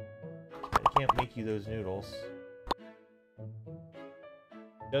 make you those noodles.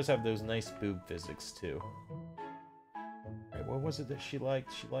 She does have those nice boob physics too. Right, what was it that she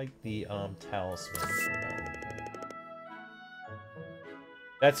liked? She liked the talisman.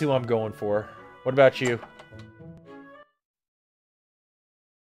 That's who I'm going for. What about you?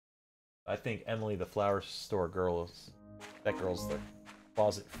 I think Emily, the flower store girl, that girl's the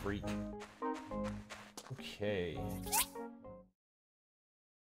closet freak. Okay.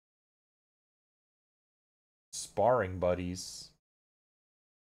 Sparring buddies.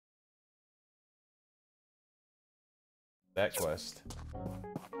 That quest.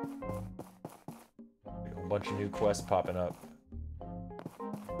 A whole bunch of new quests popping up.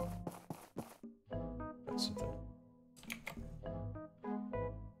 That's something.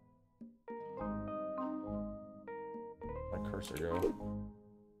 My cursor go.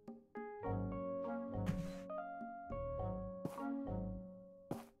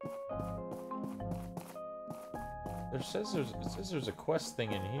 It says there's a quest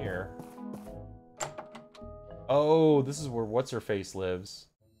thing in here. Oh, this is where what's-her-face lives.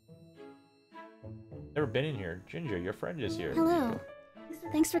 Never been in here. Ginger, your friend is here. Hello.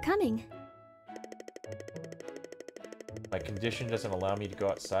 Thanks for coming. My condition doesn't allow me to go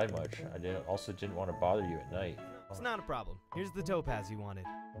outside much. I also didn't want to bother you at night. It's not a problem. Here's the topaz you wanted.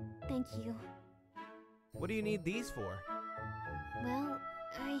 Thank you. What do you need these for? Well,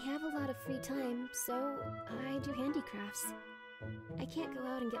 I have a lot of free time, so I do handicrafts. I can't go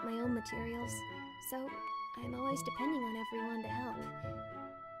out and get my own materials, so I'm always depending on everyone to help.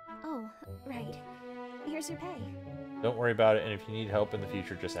 Oh, right. Here's your pay. Don't worry about it, and if you need help in the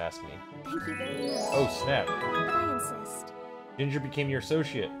future, just ask me. Thank you very much. Oh, snap. But I insist. Ginger became your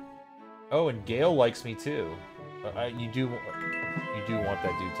associate. Oh, and Gail likes me too. You do want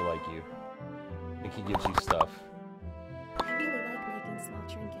that dude to like you. I think he gives you stuff. I really like making small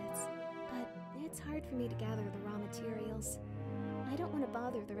trinkets, but it's hard for me to gather the raw materials. I don't want to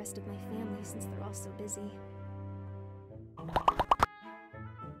bother the rest of my family since they're all so busy.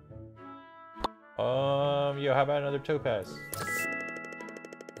 Yo, how about another topaz?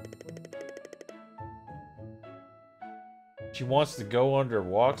 She wants to go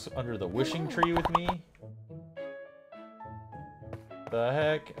walks under the wishing tree with me? The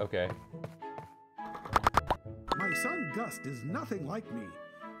heck? Okay. My son Gust is nothing like me.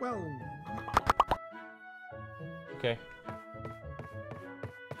 Well... Okay.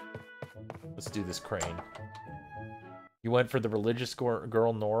 Let's do this crane. You went for the religious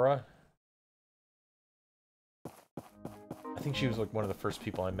girl Nora? I think she was like one of the first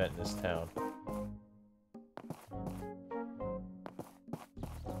people I met in this town.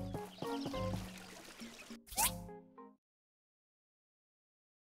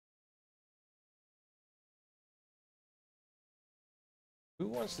 Who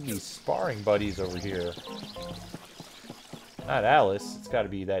wants to be sparring buddies over here? Not Alice. It's got to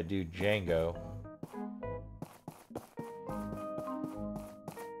be that dude Django.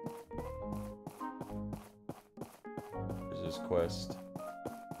 Where's this quest?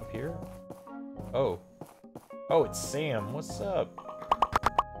 Up here? Oh. Oh, it's Sam. What's up?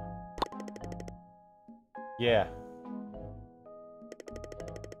 Yeah.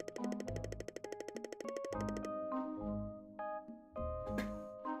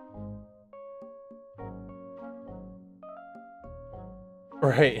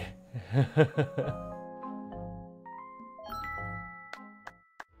 Right.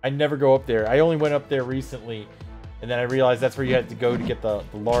 I never go up there. I only went up there recently, and then I realized that's where you had to go to get the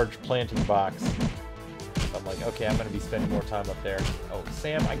large planting box. So I'm like, okay, I'm going to be spending more time up there. Oh,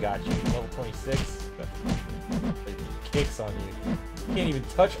 Sam, I got you. Level 26. It kicks on you. You can't even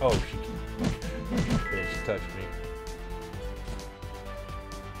touch. Oh, she touched me.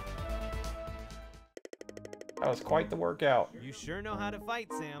 That was quite the workout. You sure know how to fight,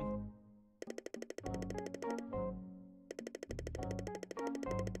 Sam.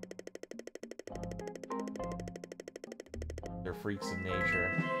 They're freaks of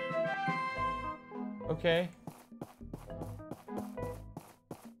nature. Okay.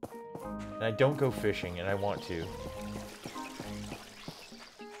 And I don't go fishing, and I want to.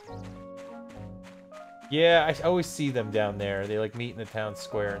 Yeah, I always see them down there. They like meet in the town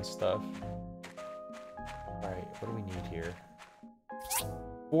square and stuff. Alright, what do we need here?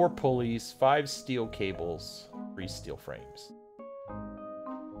 4 pulleys, 5 steel cables, 3 steel frames.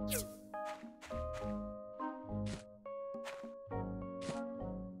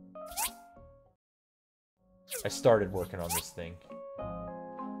 I started working on this thing.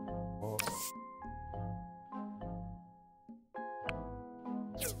 Whoa.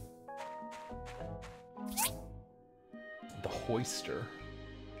 The hoister.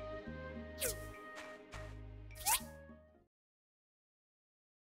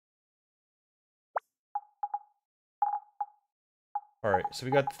 So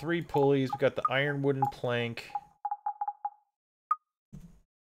we got 3 pulleys. We got the iron wooden plank.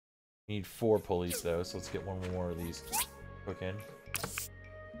 We need 4 pulleys though, so let's get one more of these. Hook in.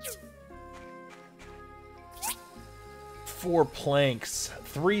 4 planks,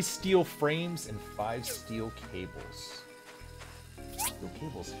 3 steel frames, and 5 steel cables. Steel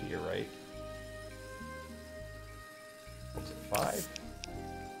cables here, right? What's it, 5?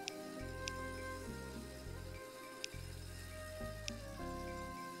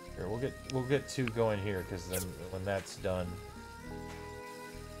 Here, we'll get 2 going here, because then when that's done,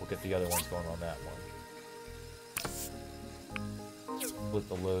 we'll get the other ones going on that one. Split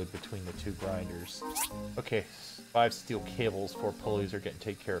the load between the 2 grinders. Okay, 5 steel cables, 4 pulleys are getting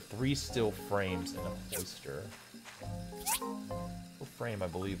taken care of. 3 steel frames and a hoister. The frame, I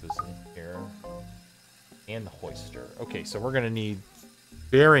believe, is in here. And the hoister. Okay, so we're gonna need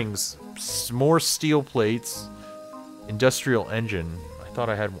bearings, more steel plates, industrial engine. I thought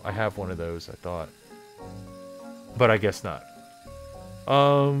I have one of those, I thought. But I guess not.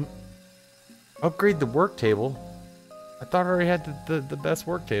 Upgrade the work table. I thought I already had the best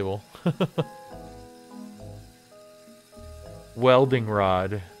work table. Welding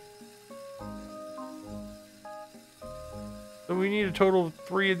rod. So we need a total of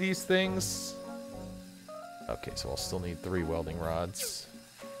 3 of these things. Okay, so I'll still need 3 welding rods.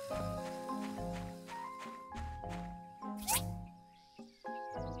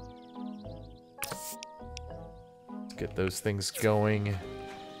 Let's get those things going.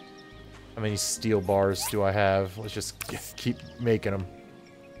 How many steel bars do I have? Let's just keep making them.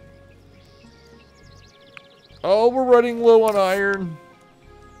 Oh, we're running low on iron.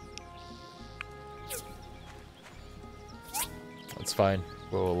 That's fine.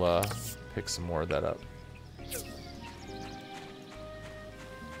 We'll pick some more of that up.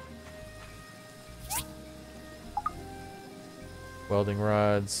 Welding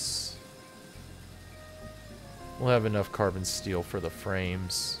rods. We'll have enough carbon steel for the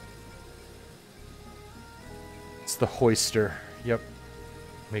frames. It's the hoister. Yep.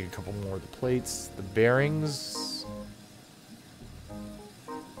 Make a couple more of the plates. The bearings.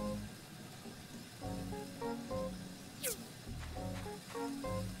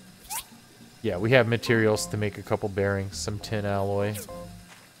 Yeah, we have materials to make a couple bearings. Some tin alloy.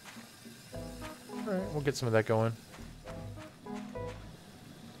 Alright, we'll get some of that going.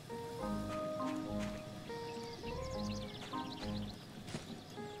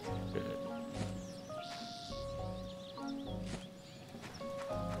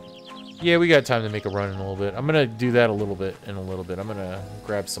 Yeah, we got time to make a run in a little bit. I'm gonna do that a little bit in a little bit. I'm gonna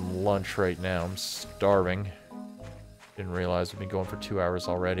grab some lunch right now. I'm starving. Didn't realize we've been going for 2 hours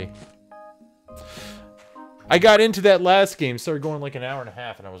already. I got into that last game, started going like an hour and a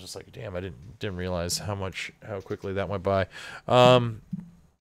half, and I was just like, damn, I didn't realize how quickly that went by. I'm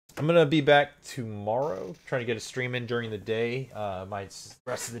gonna be back tomorrow, trying to get a stream in during the day. My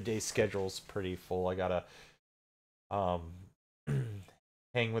rest of the day schedule's pretty full. I gotta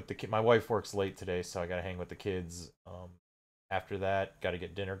hang with the kid. My wife works late today, so I gotta hang with the kids. After that, gotta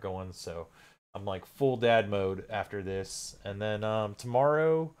get dinner going. So I'm like full dad mode after this, and then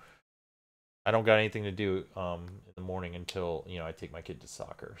tomorrow I don't got anything to do in the morning until I take my kid to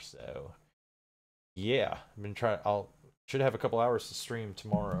soccer. So yeah, I've been trying. Should have a couple hours to stream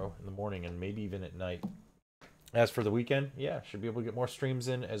tomorrow in the morning and maybe even at night. As for the weekend, yeah, should be able to get more streams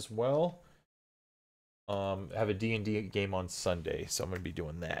in as well. Have a D&D game on Sunday, so I'm going to be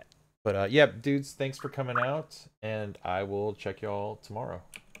doing that. But yeah, dudes, thanks for coming out, and I will check y'all tomorrow.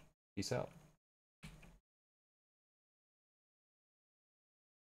 Peace out.